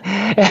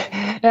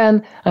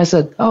 And I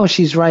said,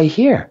 she's right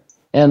here.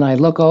 And I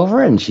look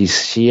over and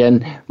she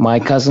and my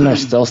cousin are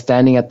still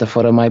standing at the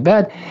foot of my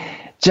bed,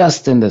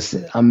 just in this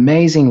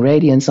amazing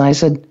radiance. And I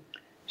said,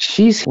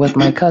 she's with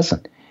my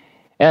cousin.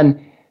 And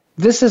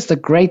this is the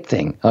great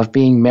thing of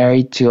being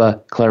married to a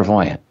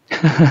clairvoyant.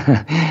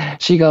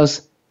 She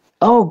goes,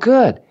 oh,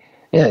 good.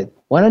 Yeah,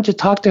 why don't you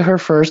talk to her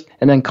first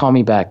and then call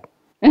me back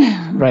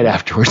right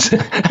afterwards?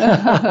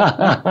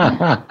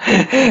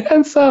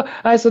 And so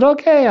I said,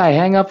 okay. I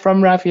hang up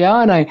from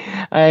Raphael and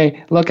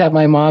I look at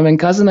my mom and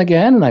cousin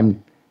again.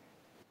 And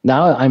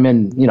I'm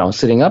in,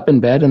 sitting up in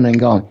bed and then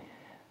going,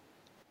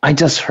 I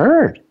just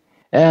heard.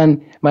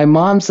 And my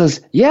mom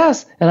says,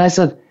 yes. And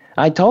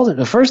I told her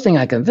the first thing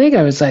I can think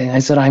of is I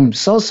said, I'm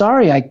so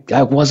sorry.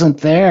 I wasn't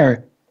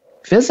there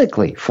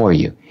physically for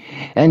you.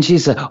 And she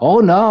said, oh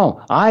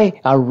no, I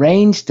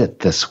arranged it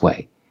this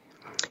way.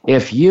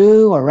 If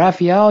you or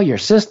Raphael, your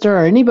sister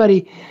or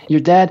anybody, your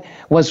dad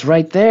was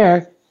right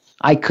there,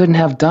 I couldn't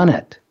have done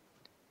it.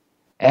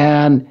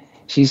 And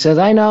she said,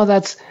 I know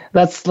that's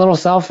a little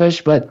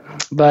selfish, but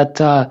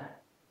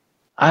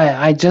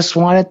I just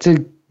wanted to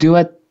do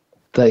it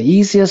the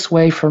easiest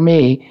way for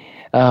me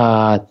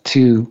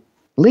to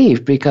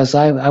leave because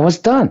I was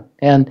done.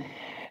 And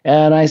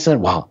I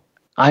said, well,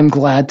 I'm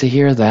glad to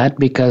hear that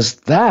because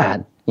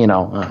that,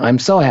 I'm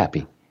so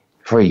happy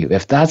for you.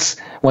 If that's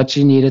what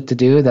you needed to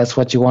do, that's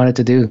what you wanted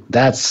to do,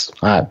 that's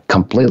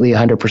completely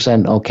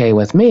 100% okay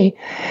with me.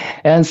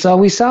 And so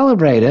we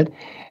celebrated.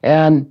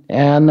 And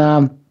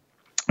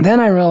then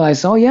I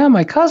realized, oh yeah,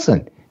 my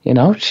cousin,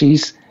 I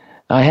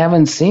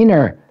haven't seen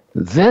her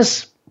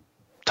this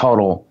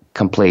total,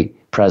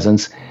 complete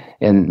presence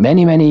in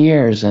many, many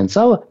years. And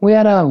so we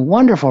had a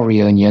wonderful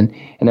reunion.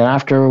 And then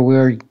after we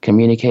were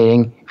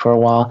communicating for a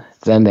while,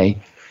 then they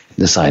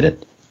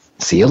decided,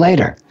 see you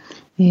later.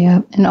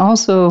 Yeah. And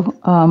also,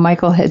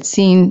 Michael had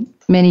seen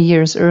many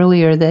years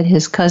earlier that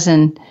his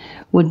cousin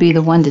would be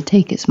the one to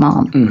take his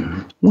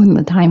mom when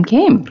the time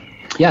came.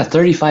 Yeah,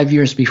 35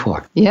 years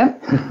before.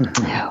 Yep.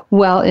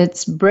 Well,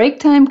 it's break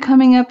time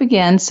coming up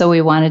again, so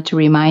we wanted to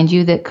remind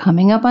you that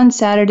coming up on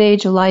Saturday,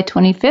 July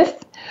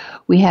 25th,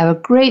 we have a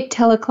great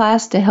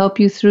teleclass to help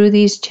you through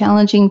these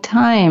challenging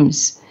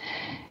times.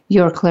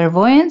 Your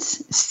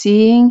clairvoyance,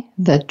 seeing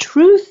the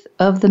truth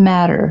of the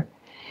matter.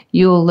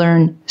 You will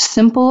learn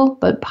simple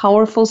but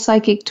powerful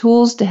psychic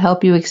tools to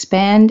help you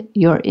expand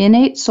your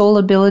innate soul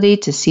ability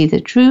to see the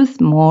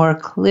truth more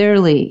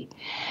clearly.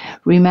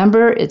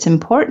 Remember, it's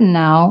important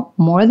now,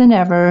 more than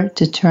ever,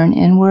 to turn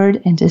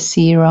inward and to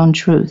see your own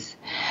truth.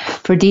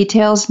 For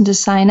details and to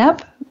sign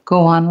up,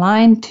 go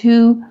online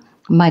to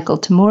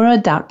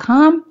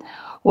michaeltamura.com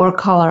or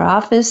call our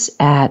office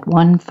at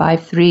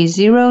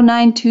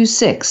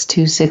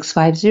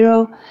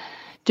 1-530-926-2650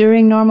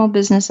 during normal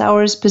business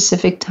hours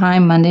Pacific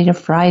Time, Monday to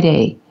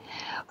Friday.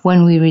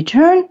 When we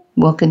return,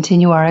 we'll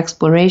continue our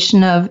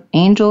exploration of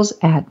angels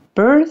at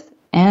birth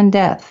and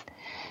death.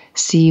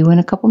 See you in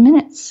a couple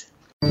minutes.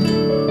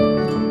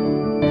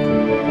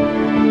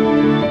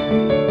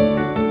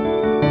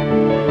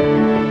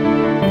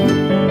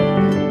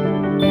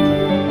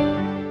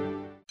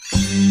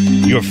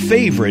 Your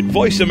favorite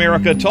Voice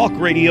America Talk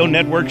Radio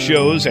Network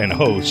shows and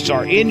hosts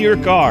are in your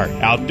car,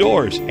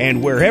 outdoors,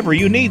 and wherever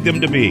you need them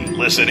to be.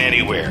 Listen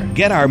anywhere.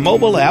 Get our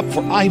mobile app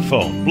for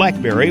iPhone,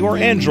 BlackBerry, or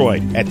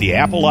Android at the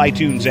Apple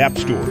iTunes App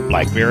Store,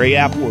 BlackBerry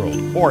App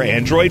World, or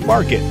Android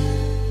Market.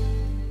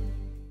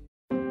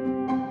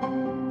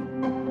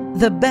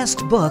 The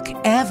best book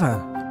ever.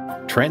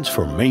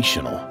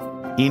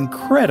 Transformational.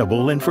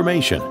 Incredible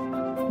information.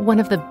 One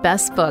of the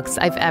best books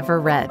I've ever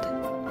read.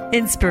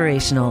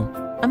 Inspirational.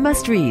 A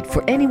must-read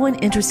for anyone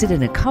interested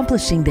in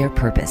accomplishing their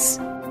purpose.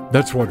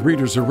 That's what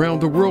readers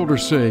around the world are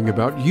saying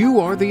about You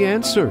Are the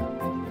Answer,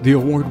 the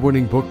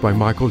award-winning book by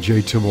Michael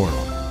J.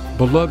 Tamura,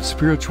 beloved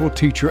spiritual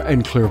teacher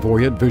and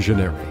clairvoyant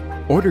visionary.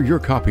 Order your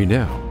copy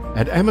now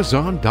at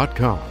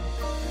Amazon.com.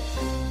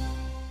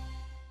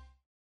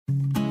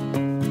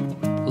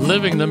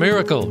 Living the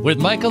Miracle with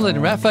Michael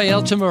and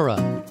Raphael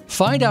Tamura.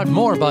 Find out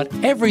more about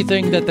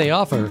everything that they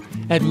offer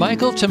at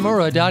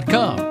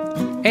michaeltamura.com.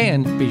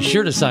 And be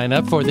sure to sign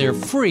up for their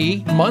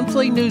free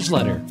monthly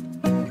newsletter.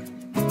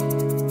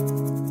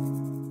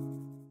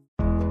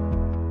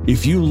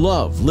 If you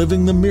love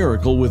Living the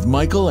Miracle with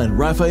Michael and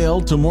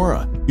Raphael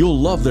Tamura, you'll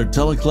love their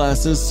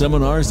teleclasses,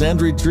 seminars, and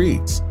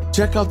retreats.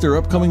 Check out their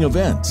upcoming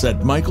events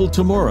at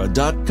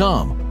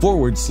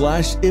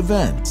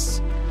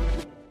michaeltamura.com/events.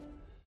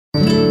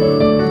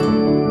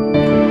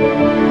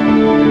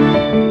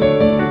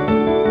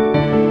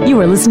 You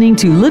are listening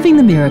to Living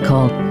the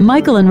Miracle.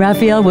 Michael and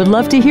Raphael would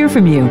love to hear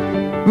from you.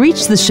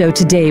 Reach the show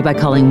today by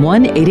calling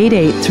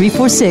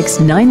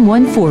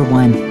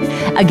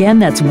 1-888-346-9141. Again,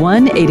 that's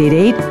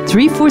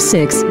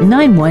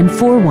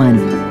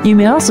 1-888-346-9141. You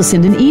may also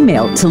send an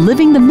email to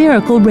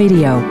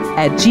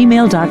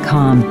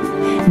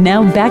livingthemiracleradio@gmail.com.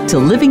 Now back to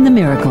Living the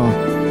Miracle.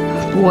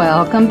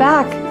 Welcome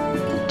back.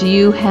 Do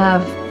you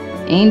have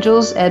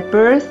angels at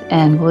birth,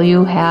 and will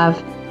you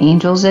have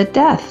angels at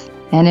death?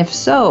 And if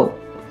so,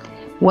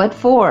 what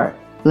for?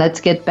 Let's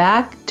get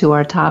back to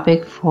our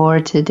topic for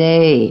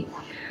today.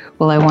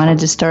 Well, I wanted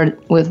to start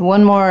with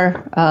one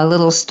more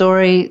little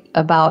story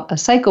about a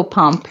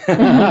psychopomp.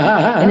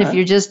 And if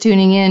you're just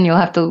tuning in, you'll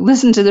have to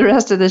listen to the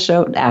rest of the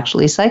show.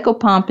 Actually,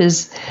 psychopomp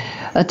is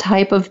a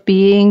type of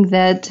being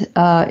that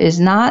is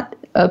not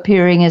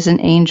appearing as an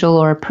angel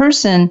or a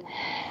person,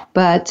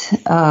 but,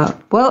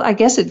 well, I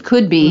guess it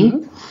could be.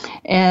 Mm-hmm.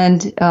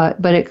 And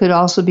but it could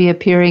also be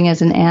appearing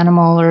as an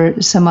animal or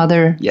some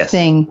other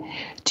thing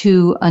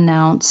to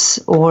announce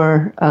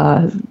or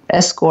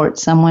escort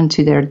someone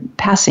to their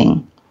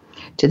passing,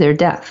 to their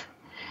death.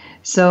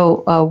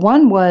 So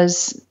one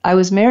was, I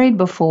was married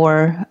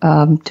before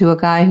to a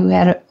guy who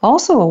had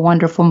also a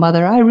wonderful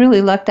mother. I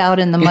really lucked out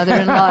in the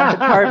mother-in-law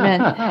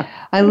department.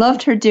 I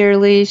loved her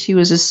dearly. She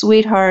was a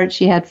sweetheart.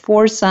 She had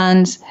 4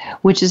 sons,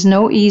 which is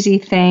no easy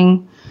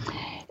thing.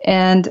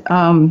 And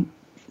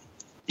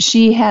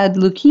she had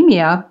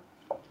leukemia,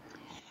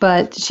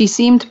 but she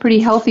seemed pretty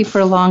healthy for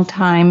a long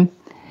time.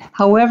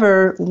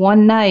 However,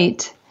 one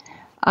night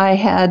I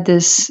had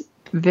this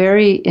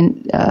very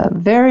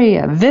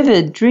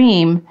vivid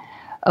dream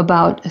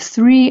about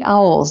 3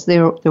 owls.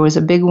 There was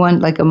a big one,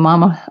 like a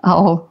mama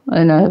owl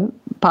and a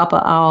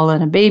papa owl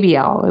and a baby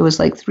owl. It was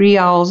like 3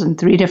 owls in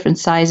 3 different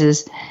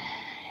sizes.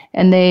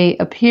 And they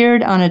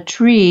appeared on a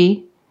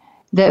tree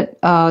that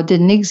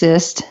didn't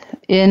exist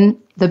in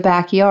the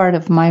backyard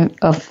of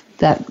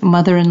that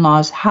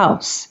mother-in-law's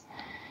house.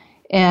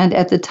 And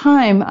at the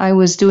time, I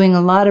was doing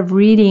a lot of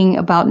reading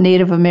about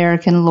Native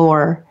American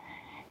lore.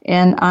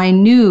 And I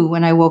knew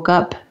when I woke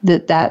up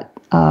that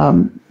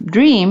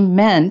dream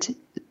meant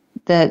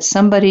that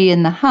somebody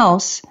in the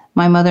house,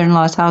 my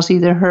mother-in-law's house,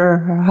 either her or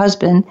her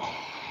husband,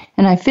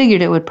 and I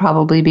figured it would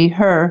probably be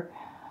her,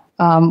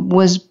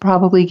 was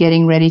probably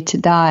getting ready to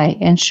die.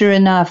 And sure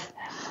enough,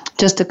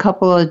 just a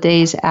couple of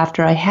days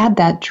after I had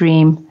that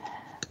dream,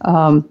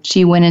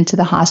 she went into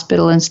the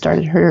hospital and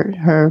started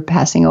her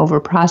passing over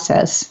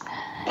process.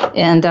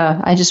 And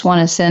I just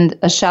want to send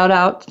a shout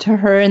out to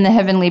her in the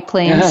heavenly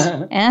planes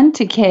and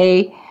to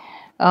Kay.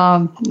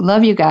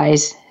 Love you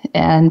guys.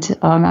 And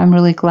I'm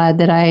really glad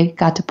that I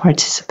got to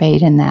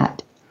participate in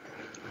that.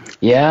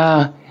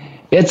 Yeah,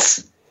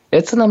 it's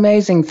an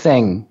amazing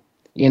thing.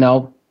 You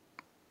know,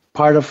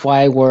 part of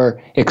why we're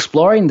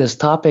exploring this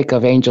topic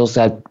of angels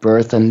at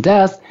birth and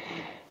death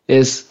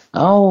is,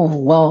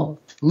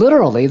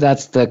 literally,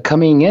 that's the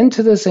coming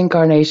into this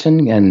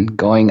incarnation and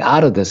going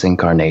out of this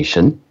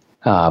incarnation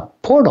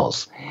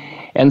portals.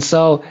 And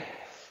so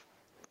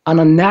on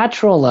a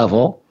natural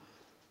level,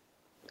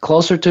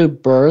 closer to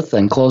birth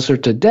and closer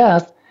to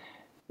death,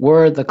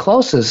 we're the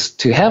closest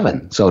to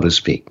heaven, so to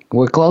speak.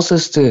 We're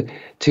closest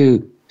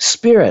to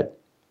spirit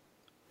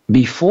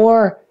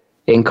before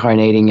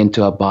incarnating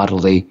into a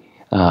bodily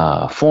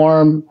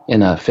form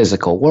in a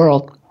physical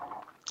world,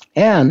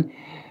 and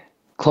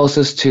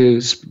closest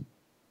to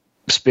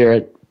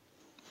spirit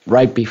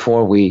right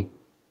before we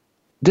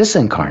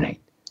disincarnate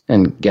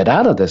and get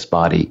out of this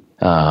body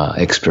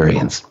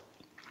experience.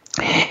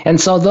 And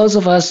so those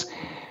of us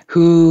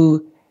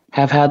who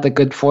have had the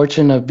good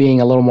fortune of being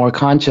a little more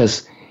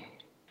conscious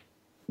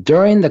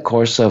during the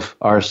course of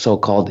our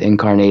so-called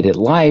incarnated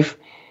life,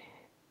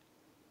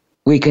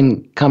 we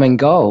can come and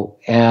go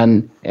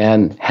and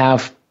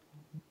have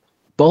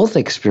both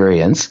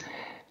experience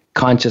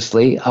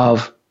consciously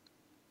of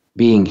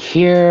being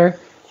here,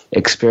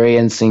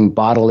 experiencing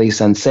bodily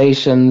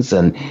sensations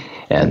and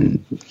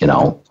you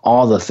know,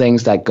 all the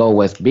things that go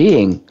with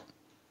being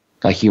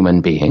a human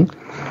being,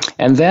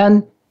 and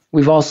then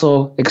we've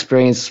also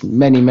experienced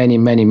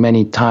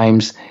many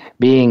times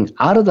being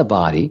out of the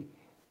body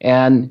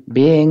and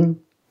being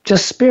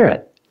just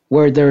spirit,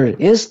 where there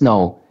is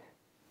no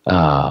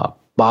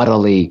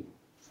bodily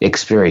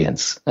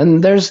experience.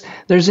 And there's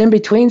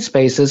in-between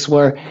spaces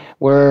where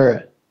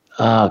we're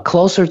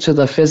closer to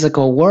the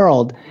physical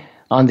world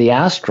on the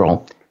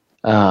astral.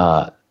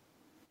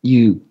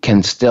 You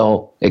can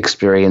still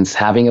experience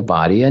having a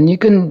body, and you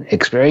can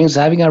experience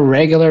having a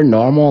regular,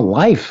 normal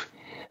life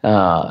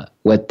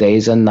with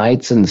days and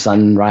nights and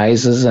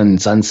sunrises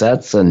and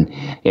sunsets and,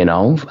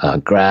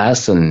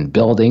 grass and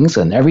buildings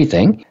and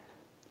everything.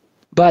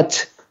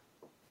 But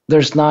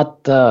there's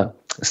not the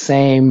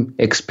same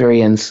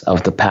experience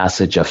of the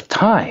passage of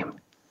time,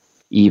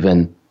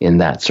 even in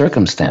that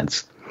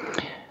circumstance.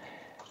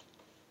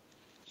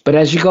 But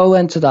as you go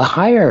into the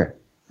higher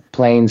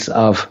planes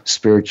of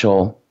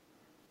spiritual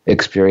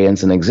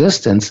experience and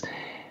existence,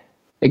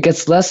 it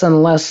gets less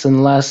and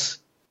less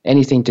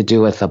anything to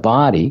do with the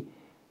body,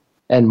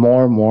 and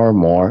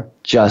more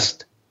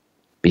just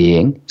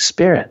being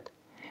spirit.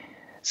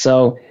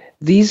 So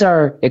these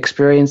are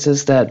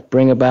experiences that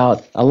bring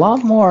about a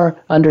lot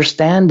more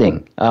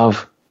understanding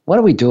of what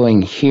are we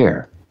doing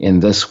here in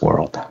this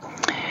world.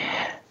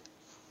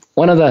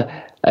 One of the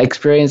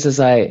experiences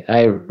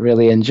I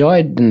really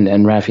enjoyed,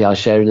 and Raphael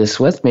shared this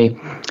with me,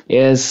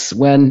 is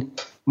when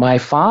my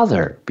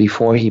father,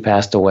 before he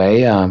passed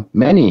away,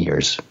 many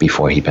years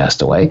before he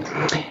passed away,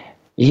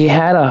 he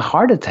had a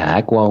heart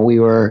attack while we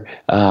were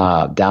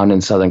down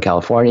in Southern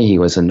California. He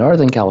was in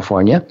Northern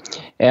California,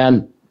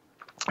 and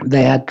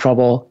they had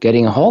trouble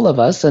getting a hold of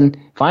us. And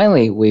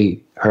finally,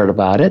 we heard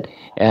about it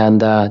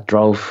and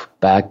drove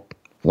back,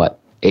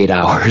 8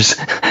 hours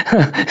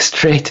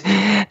straight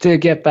to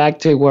get back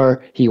to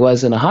where he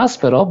was in a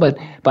hospital. But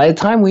by the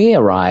time we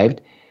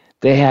arrived,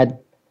 they had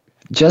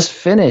just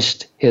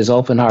finished his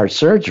open heart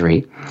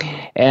surgery,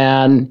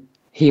 and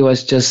he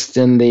was just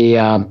in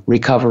the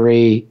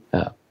recovery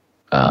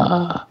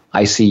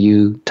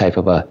ICU type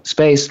of a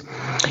space,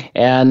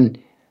 and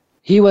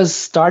he was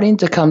starting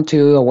to come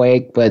to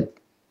awake, but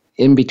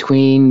in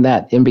between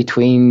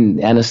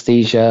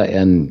anesthesia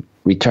and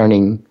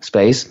returning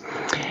space.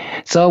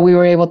 So we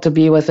were able to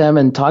be with him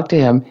and talk to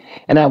him.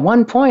 And at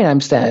one point,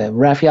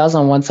 Raphael's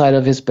on one side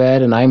of his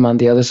bed, and I'm on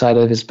the other side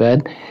of his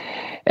bed.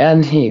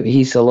 And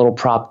he's a little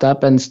propped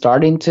up and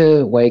starting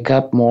to wake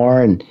up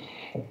more. And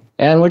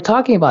we're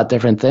talking about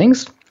different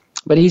things,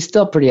 but he's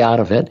still pretty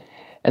out of it.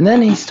 And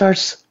then he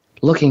starts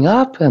looking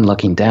up and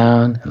looking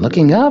down and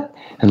looking up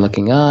and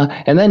looking up.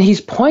 And then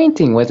he's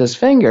pointing with his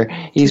finger.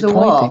 He's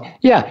pointing. Wall.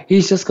 Yeah,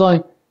 he's just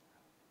going.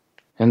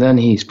 And then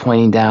he's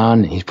pointing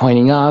down, he's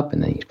pointing up,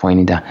 and then he's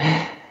pointing down.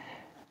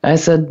 I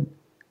said,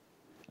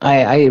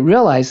 I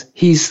realize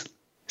he's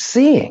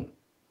seeing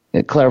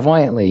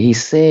clairvoyantly.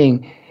 He's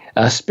seeing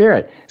a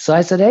spirit. So I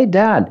said, "Hey,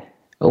 Dad,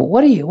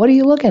 what are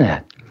you looking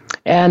at?"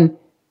 And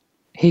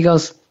he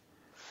goes,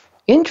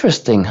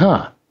 "Interesting,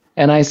 huh?"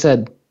 And I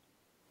said,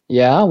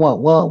 "Yeah,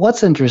 well,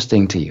 what's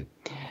interesting to you?"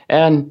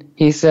 And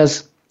he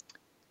says,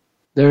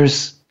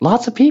 "There's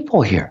lots of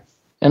people here."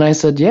 And I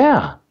said,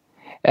 "Yeah."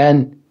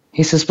 And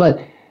he says, "But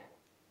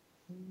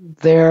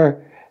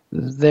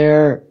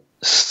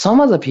some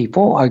of the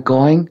people are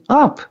going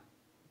up,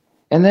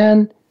 and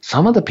then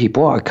some of the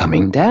people are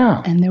coming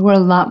down." And there were a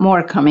lot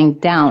more coming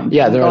down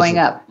than going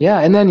up. Yeah,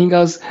 and then he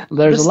goes,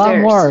 "There's a lot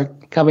more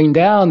coming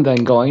down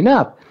than going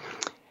up."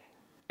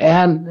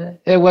 And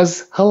it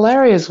was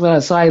hilarious.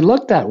 So I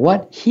looked at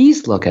what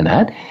he's looking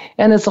at,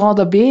 and it's all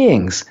the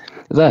beings.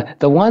 The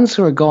ones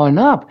who are going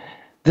up,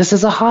 this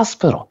is a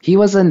hospital. He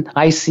was in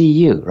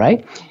ICU,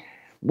 right?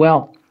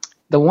 Well,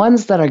 the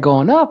ones that are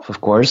going up,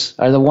 of course,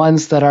 are the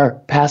ones that are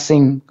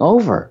passing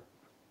over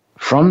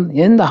from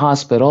in the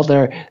hospital.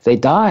 They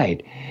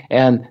died,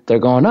 and they're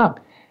going up.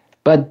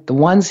 But the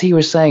ones he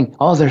was saying,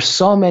 there's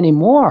so many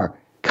more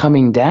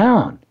coming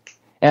down.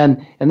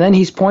 And then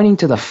he's pointing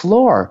to the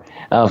floor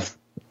of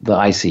the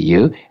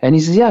ICU, and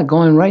he says, "Yeah,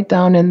 going right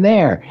down in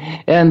there."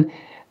 And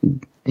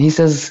he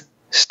says,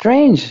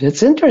 "Strange,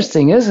 it's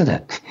interesting, isn't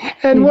it?"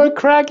 And we're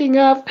cracking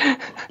up.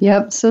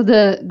 Yep. So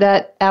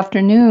that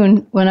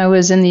afternoon when I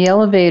was in the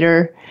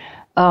elevator,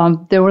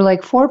 there were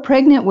like 4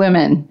 pregnant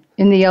women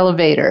in the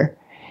elevator.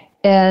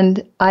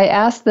 And I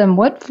asked them,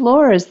 "What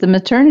floor is the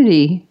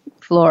maternity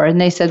floor?" And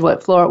they said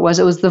what floor it was.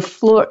 It was the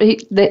floor.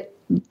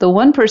 The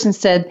one person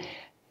said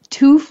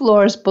 2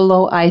 floors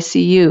below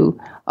ICU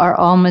are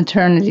all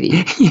maternity.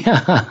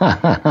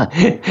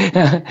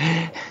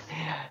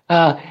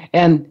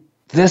 And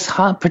this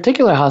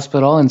particular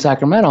hospital in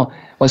Sacramento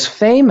was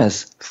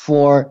famous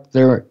for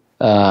their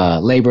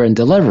labor and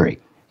delivery.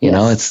 You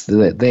know,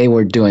 they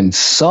were doing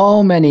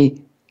so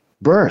many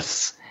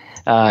births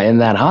in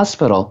that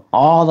hospital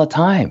all the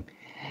time.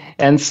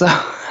 And so,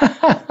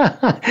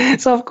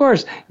 of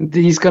course,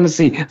 he's going to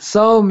see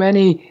so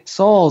many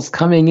souls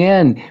coming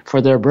in for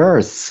their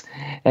births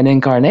and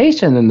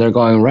incarnation, and they're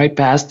going right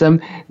past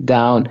them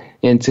down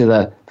into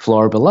the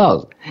floor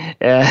below.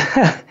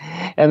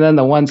 And then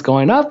the ones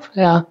going up,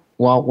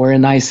 well, we're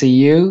in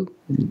ICU,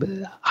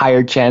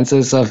 higher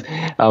chances of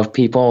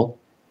people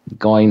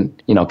going,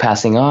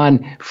 passing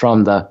on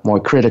from the more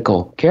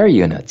critical care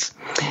units.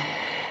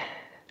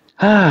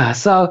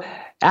 So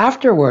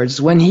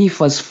afterwards, when he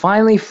was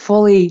finally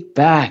fully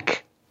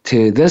back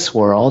to this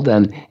world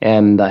and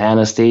the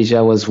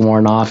anesthesia was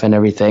worn off and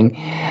everything,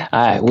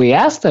 we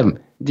asked him,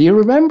 do you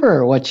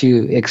remember what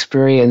you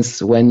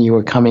experienced when you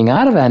were coming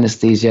out of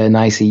anesthesia in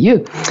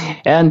ICU?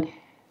 And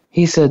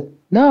he said,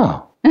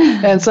 no.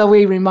 And so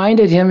we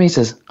reminded him, he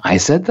says, I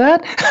said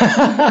that?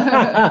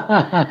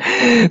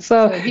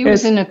 So he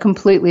was in a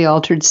completely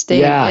altered state.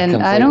 Yeah, and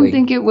completely. I don't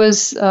think it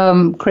was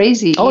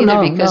crazy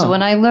either, because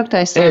when I looked,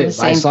 I saw the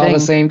same thing. I saw the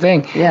same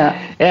thing. Yeah.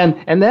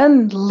 And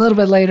then a little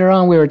bit later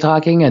on, we were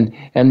talking,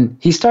 and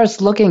he starts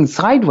looking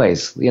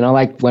sideways,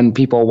 like when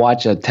people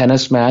watch a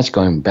tennis match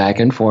going back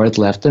and forth,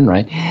 left and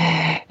right.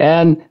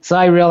 And so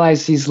I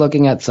realized he's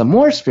looking at some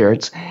more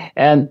spirits,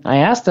 and I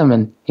asked him,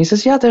 and he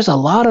says, yeah, there's a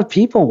lot of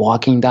people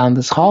walking down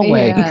this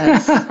hallway.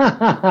 Yes.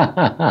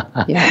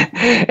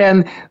 Yeah.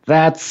 And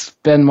that's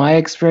been my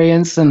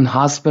experience in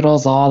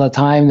hospitals all the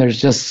time. There's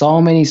just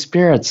so many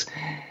spirits,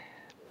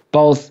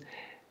 both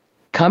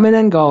coming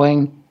and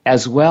going,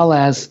 as well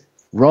as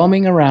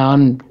roaming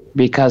around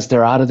because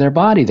they're out of their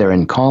body. They're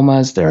in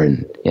comas, they're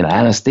in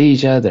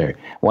anesthesia, they're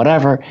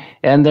whatever,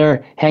 and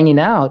they're hanging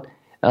out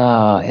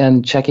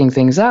and checking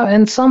things out.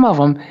 And some of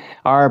them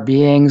are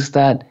beings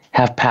that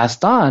have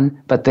passed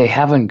on, but they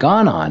haven't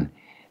gone on.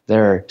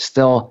 They're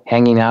still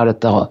hanging out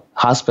at the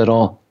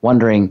hospital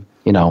wondering,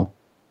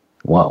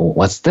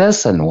 what's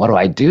this and what do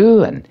I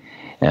do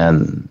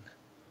and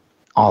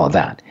all of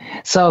that.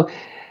 So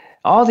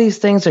all these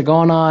things are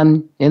going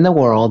on in the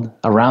world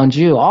around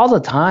you all the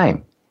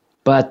time.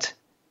 But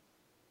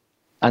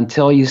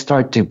until you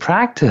start to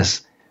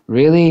practice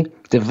really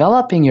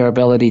developing your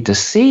ability to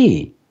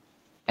see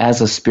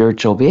as a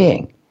spiritual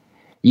being,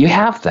 you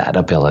have that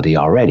ability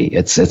already.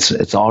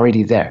 It's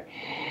already there.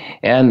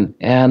 And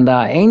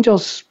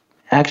angels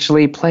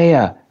actually play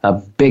a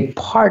big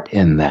part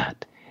in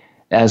that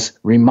as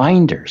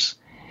reminders.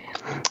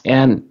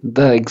 And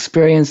the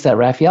experience that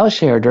Raphael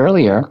shared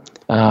earlier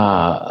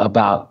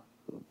about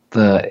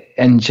the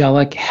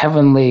angelic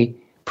heavenly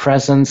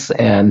presence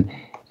and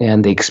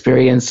the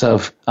experience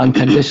of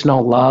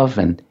unconditional love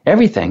and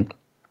everything,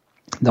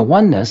 the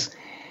oneness,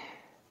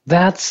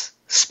 that's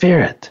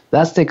spirit.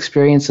 That's the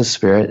experience of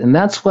spirit. And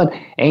that's what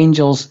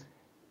angels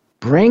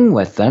bring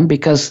with them,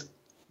 because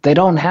they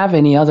don't have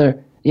any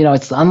other,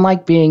 it's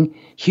unlike being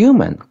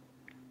human,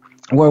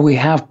 where we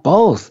have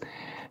both,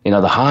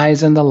 the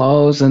highs and the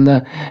lows and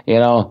the,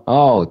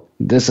 oh,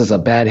 this is a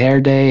bad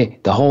hair day,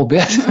 the whole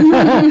bit.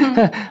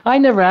 I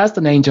never asked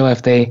an angel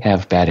if they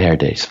have bad hair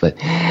days, but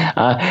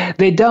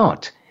they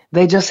don't.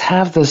 They just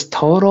have this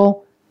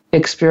total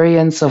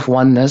experience of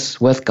oneness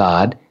with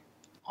God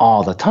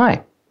all the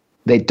time.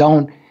 They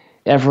don't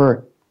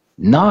ever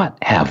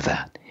not have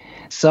that.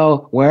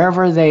 So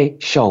wherever they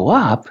show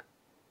up,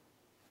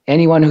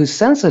 anyone who's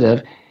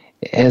sensitive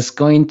is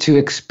going to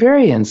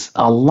experience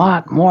a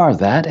lot more of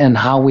that, and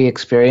how we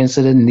experience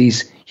it in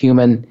these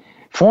human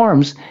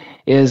forms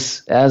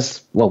is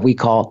as what we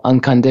call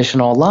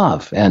unconditional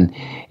love, and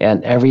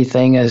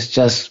everything is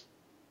just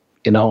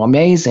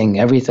amazing.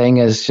 Everything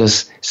is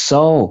just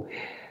so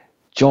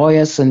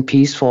joyous and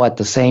peaceful at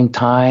the same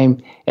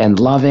time, and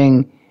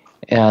loving,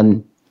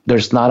 and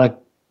there's not a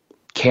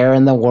care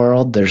in the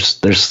world.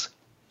 There's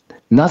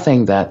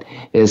nothing that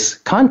is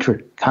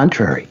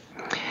contrary.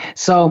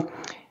 So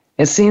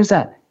it seems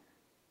that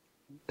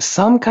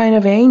some kind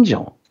of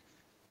angel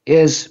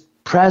is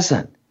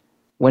present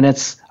when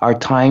it's our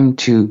time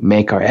to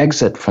make our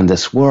exit from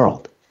this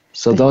world.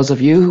 So those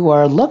of you who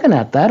are looking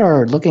at that,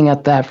 or looking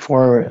at that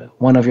for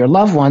one of your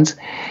loved ones,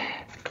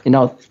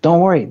 don't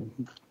worry.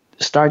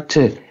 Start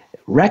to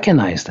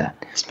recognize that.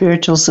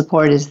 Spiritual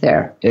support is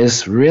there.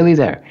 Is really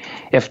there.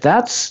 If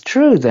that's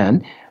true,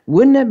 then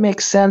wouldn't it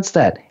make sense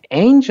that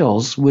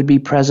angels would be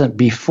present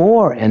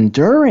before and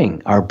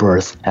during our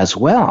birth as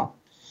well?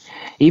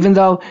 Even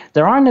though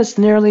there aren't as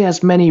nearly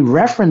as many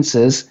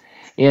references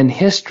in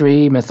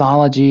history,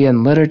 mythology,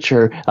 and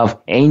literature of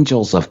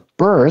angels of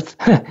birth.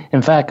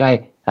 In fact,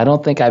 I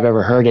don't think I've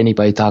ever heard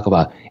anybody talk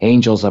about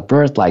angels of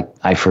birth like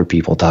I've heard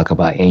people talk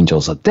about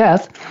angels of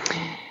death.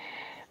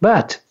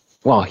 But,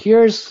 well,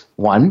 here's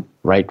one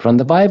right from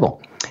the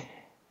Bible.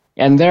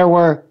 And there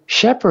were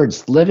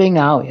shepherds living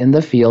out in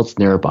the fields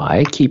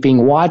nearby,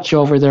 keeping watch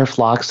over their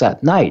flocks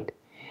at night.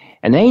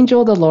 An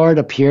angel of the Lord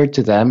appeared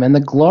to them, and the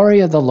glory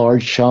of the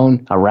Lord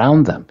shone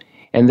around them,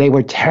 and they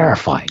were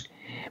terrified.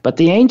 But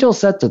the angel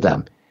said to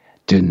them,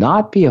 "Do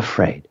not be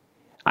afraid.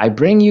 I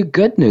bring you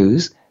good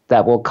news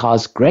that will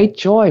cause great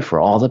joy for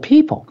all the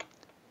people.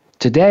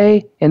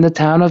 Today, in the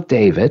town of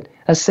David,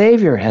 a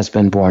Savior has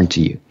been born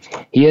to you.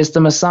 He is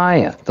the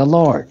Messiah, the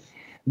Lord.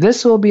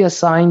 This will be a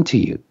sign to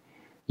you.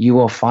 You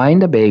will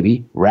find a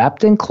baby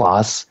wrapped in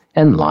cloths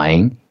and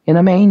lying in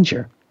a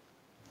manger."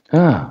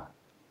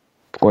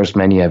 Of course,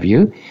 many of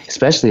you,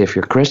 especially if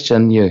you're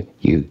Christian,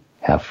 you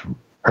have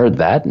heard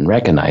that and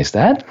recognized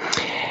that.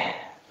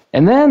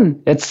 And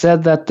then it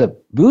said that the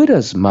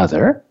Buddha's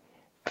mother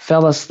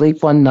fell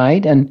asleep one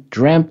night and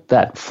dreamt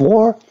that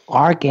 4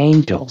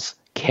 archangels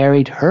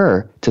carried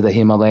her to the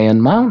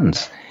Himalayan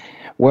mountains,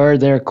 where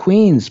their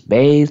queens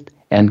bathed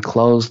and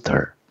clothed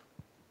her.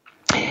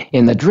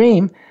 In the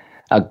dream,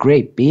 a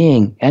great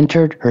being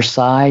entered her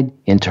side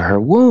into her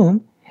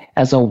womb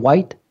as a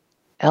white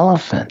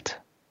elephant.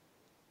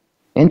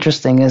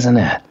 Interesting, isn't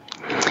it?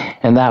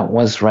 And that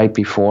was right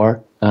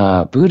before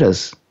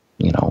Buddha's,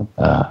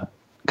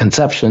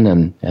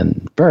 conception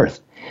and birth.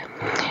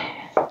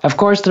 Of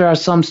course, there are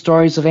some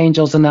stories of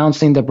angels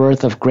announcing the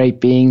birth of great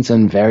beings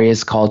in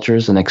various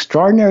cultures, and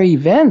extraordinary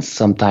events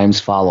sometimes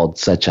followed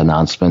such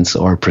announcements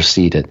or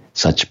preceded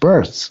such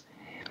births.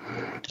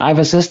 I've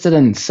assisted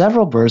in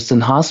several births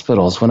in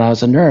hospitals when I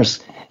was a nurse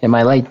in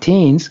my late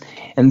teens,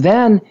 and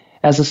then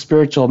as a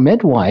spiritual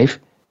midwife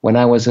when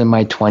I was in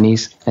my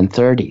 20s and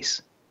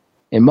 30s.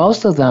 In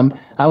most of them,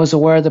 I was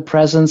aware of the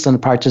presence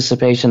and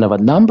participation of a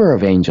number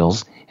of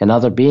angels and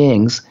other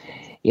beings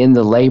in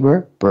the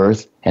labor,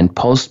 birth, and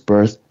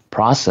post-birth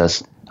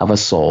process of a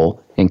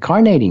soul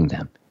incarnating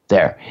them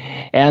there.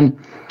 And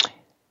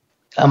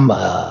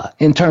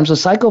in terms of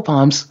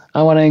psychopomps,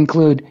 I want to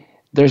include,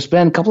 there's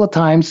been a couple of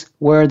times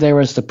where there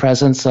was the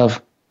presence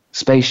of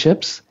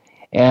spaceships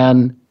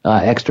and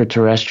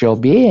extraterrestrial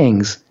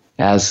beings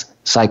as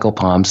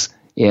psychopomps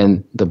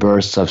in the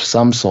births of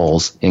some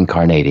souls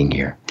incarnating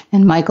here.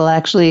 And Michael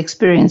actually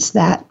experienced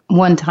that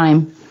one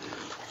time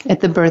at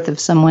the birth of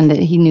someone that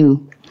he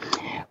knew.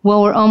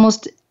 Well, we're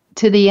almost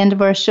to the end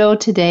of our show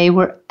today.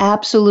 We're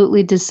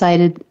absolutely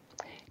delighted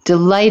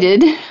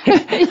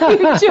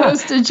you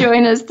chose to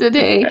join us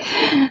today.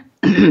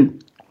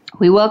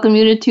 We welcome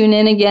you to tune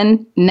in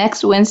again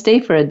next Wednesday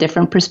for a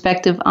different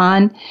perspective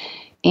on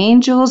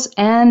angels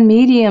and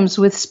mediums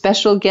with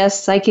special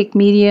guest psychic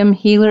medium,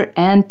 healer,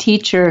 and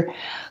teacher,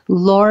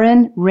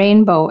 Lauren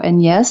Rainbow.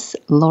 And yes,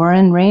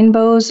 Lauren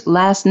Rainbow's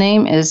last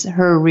name is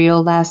her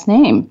real last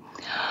name.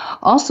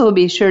 Also,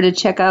 be sure to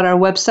check out our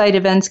website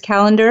events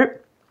calendar,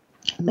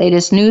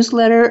 latest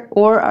newsletter,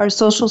 or our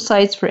social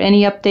sites for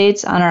any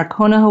updates on our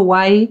Kona,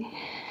 Hawaii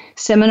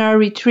seminar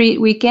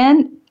retreat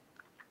weekend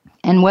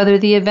and whether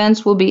the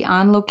events will be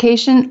on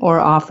location or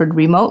offered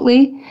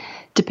remotely,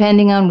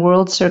 depending on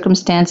world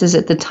circumstances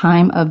at the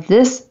time of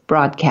this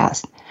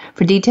broadcast.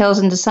 For details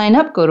and to sign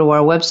up, go to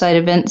our website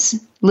events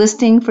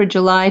listing for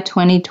July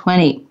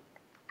 2020.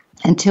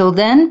 Until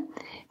then,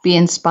 be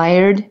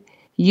inspired,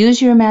 use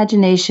your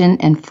imagination,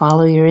 and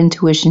follow your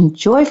intuition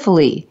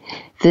joyfully.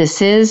 This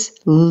is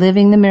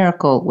Living the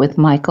Miracle with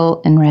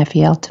Michael and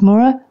Raphael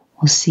Tamura.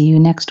 We'll see you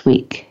next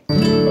week.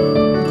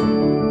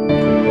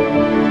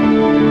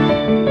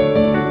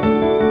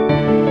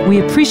 We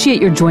appreciate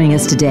your joining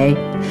us today.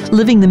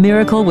 Living the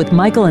Miracle with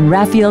Michael and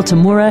Raphael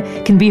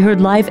Tamura can be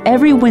heard live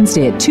every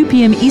Wednesday at 2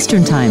 p.m.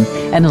 Eastern Time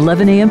and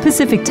 11 a.m.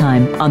 Pacific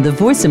Time on the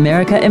Voice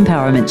America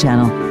Empowerment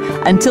Channel.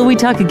 Until we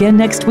talk again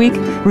next week,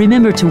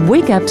 remember to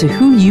wake up to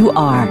who you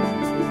are.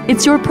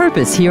 It's your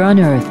purpose here on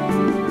Earth.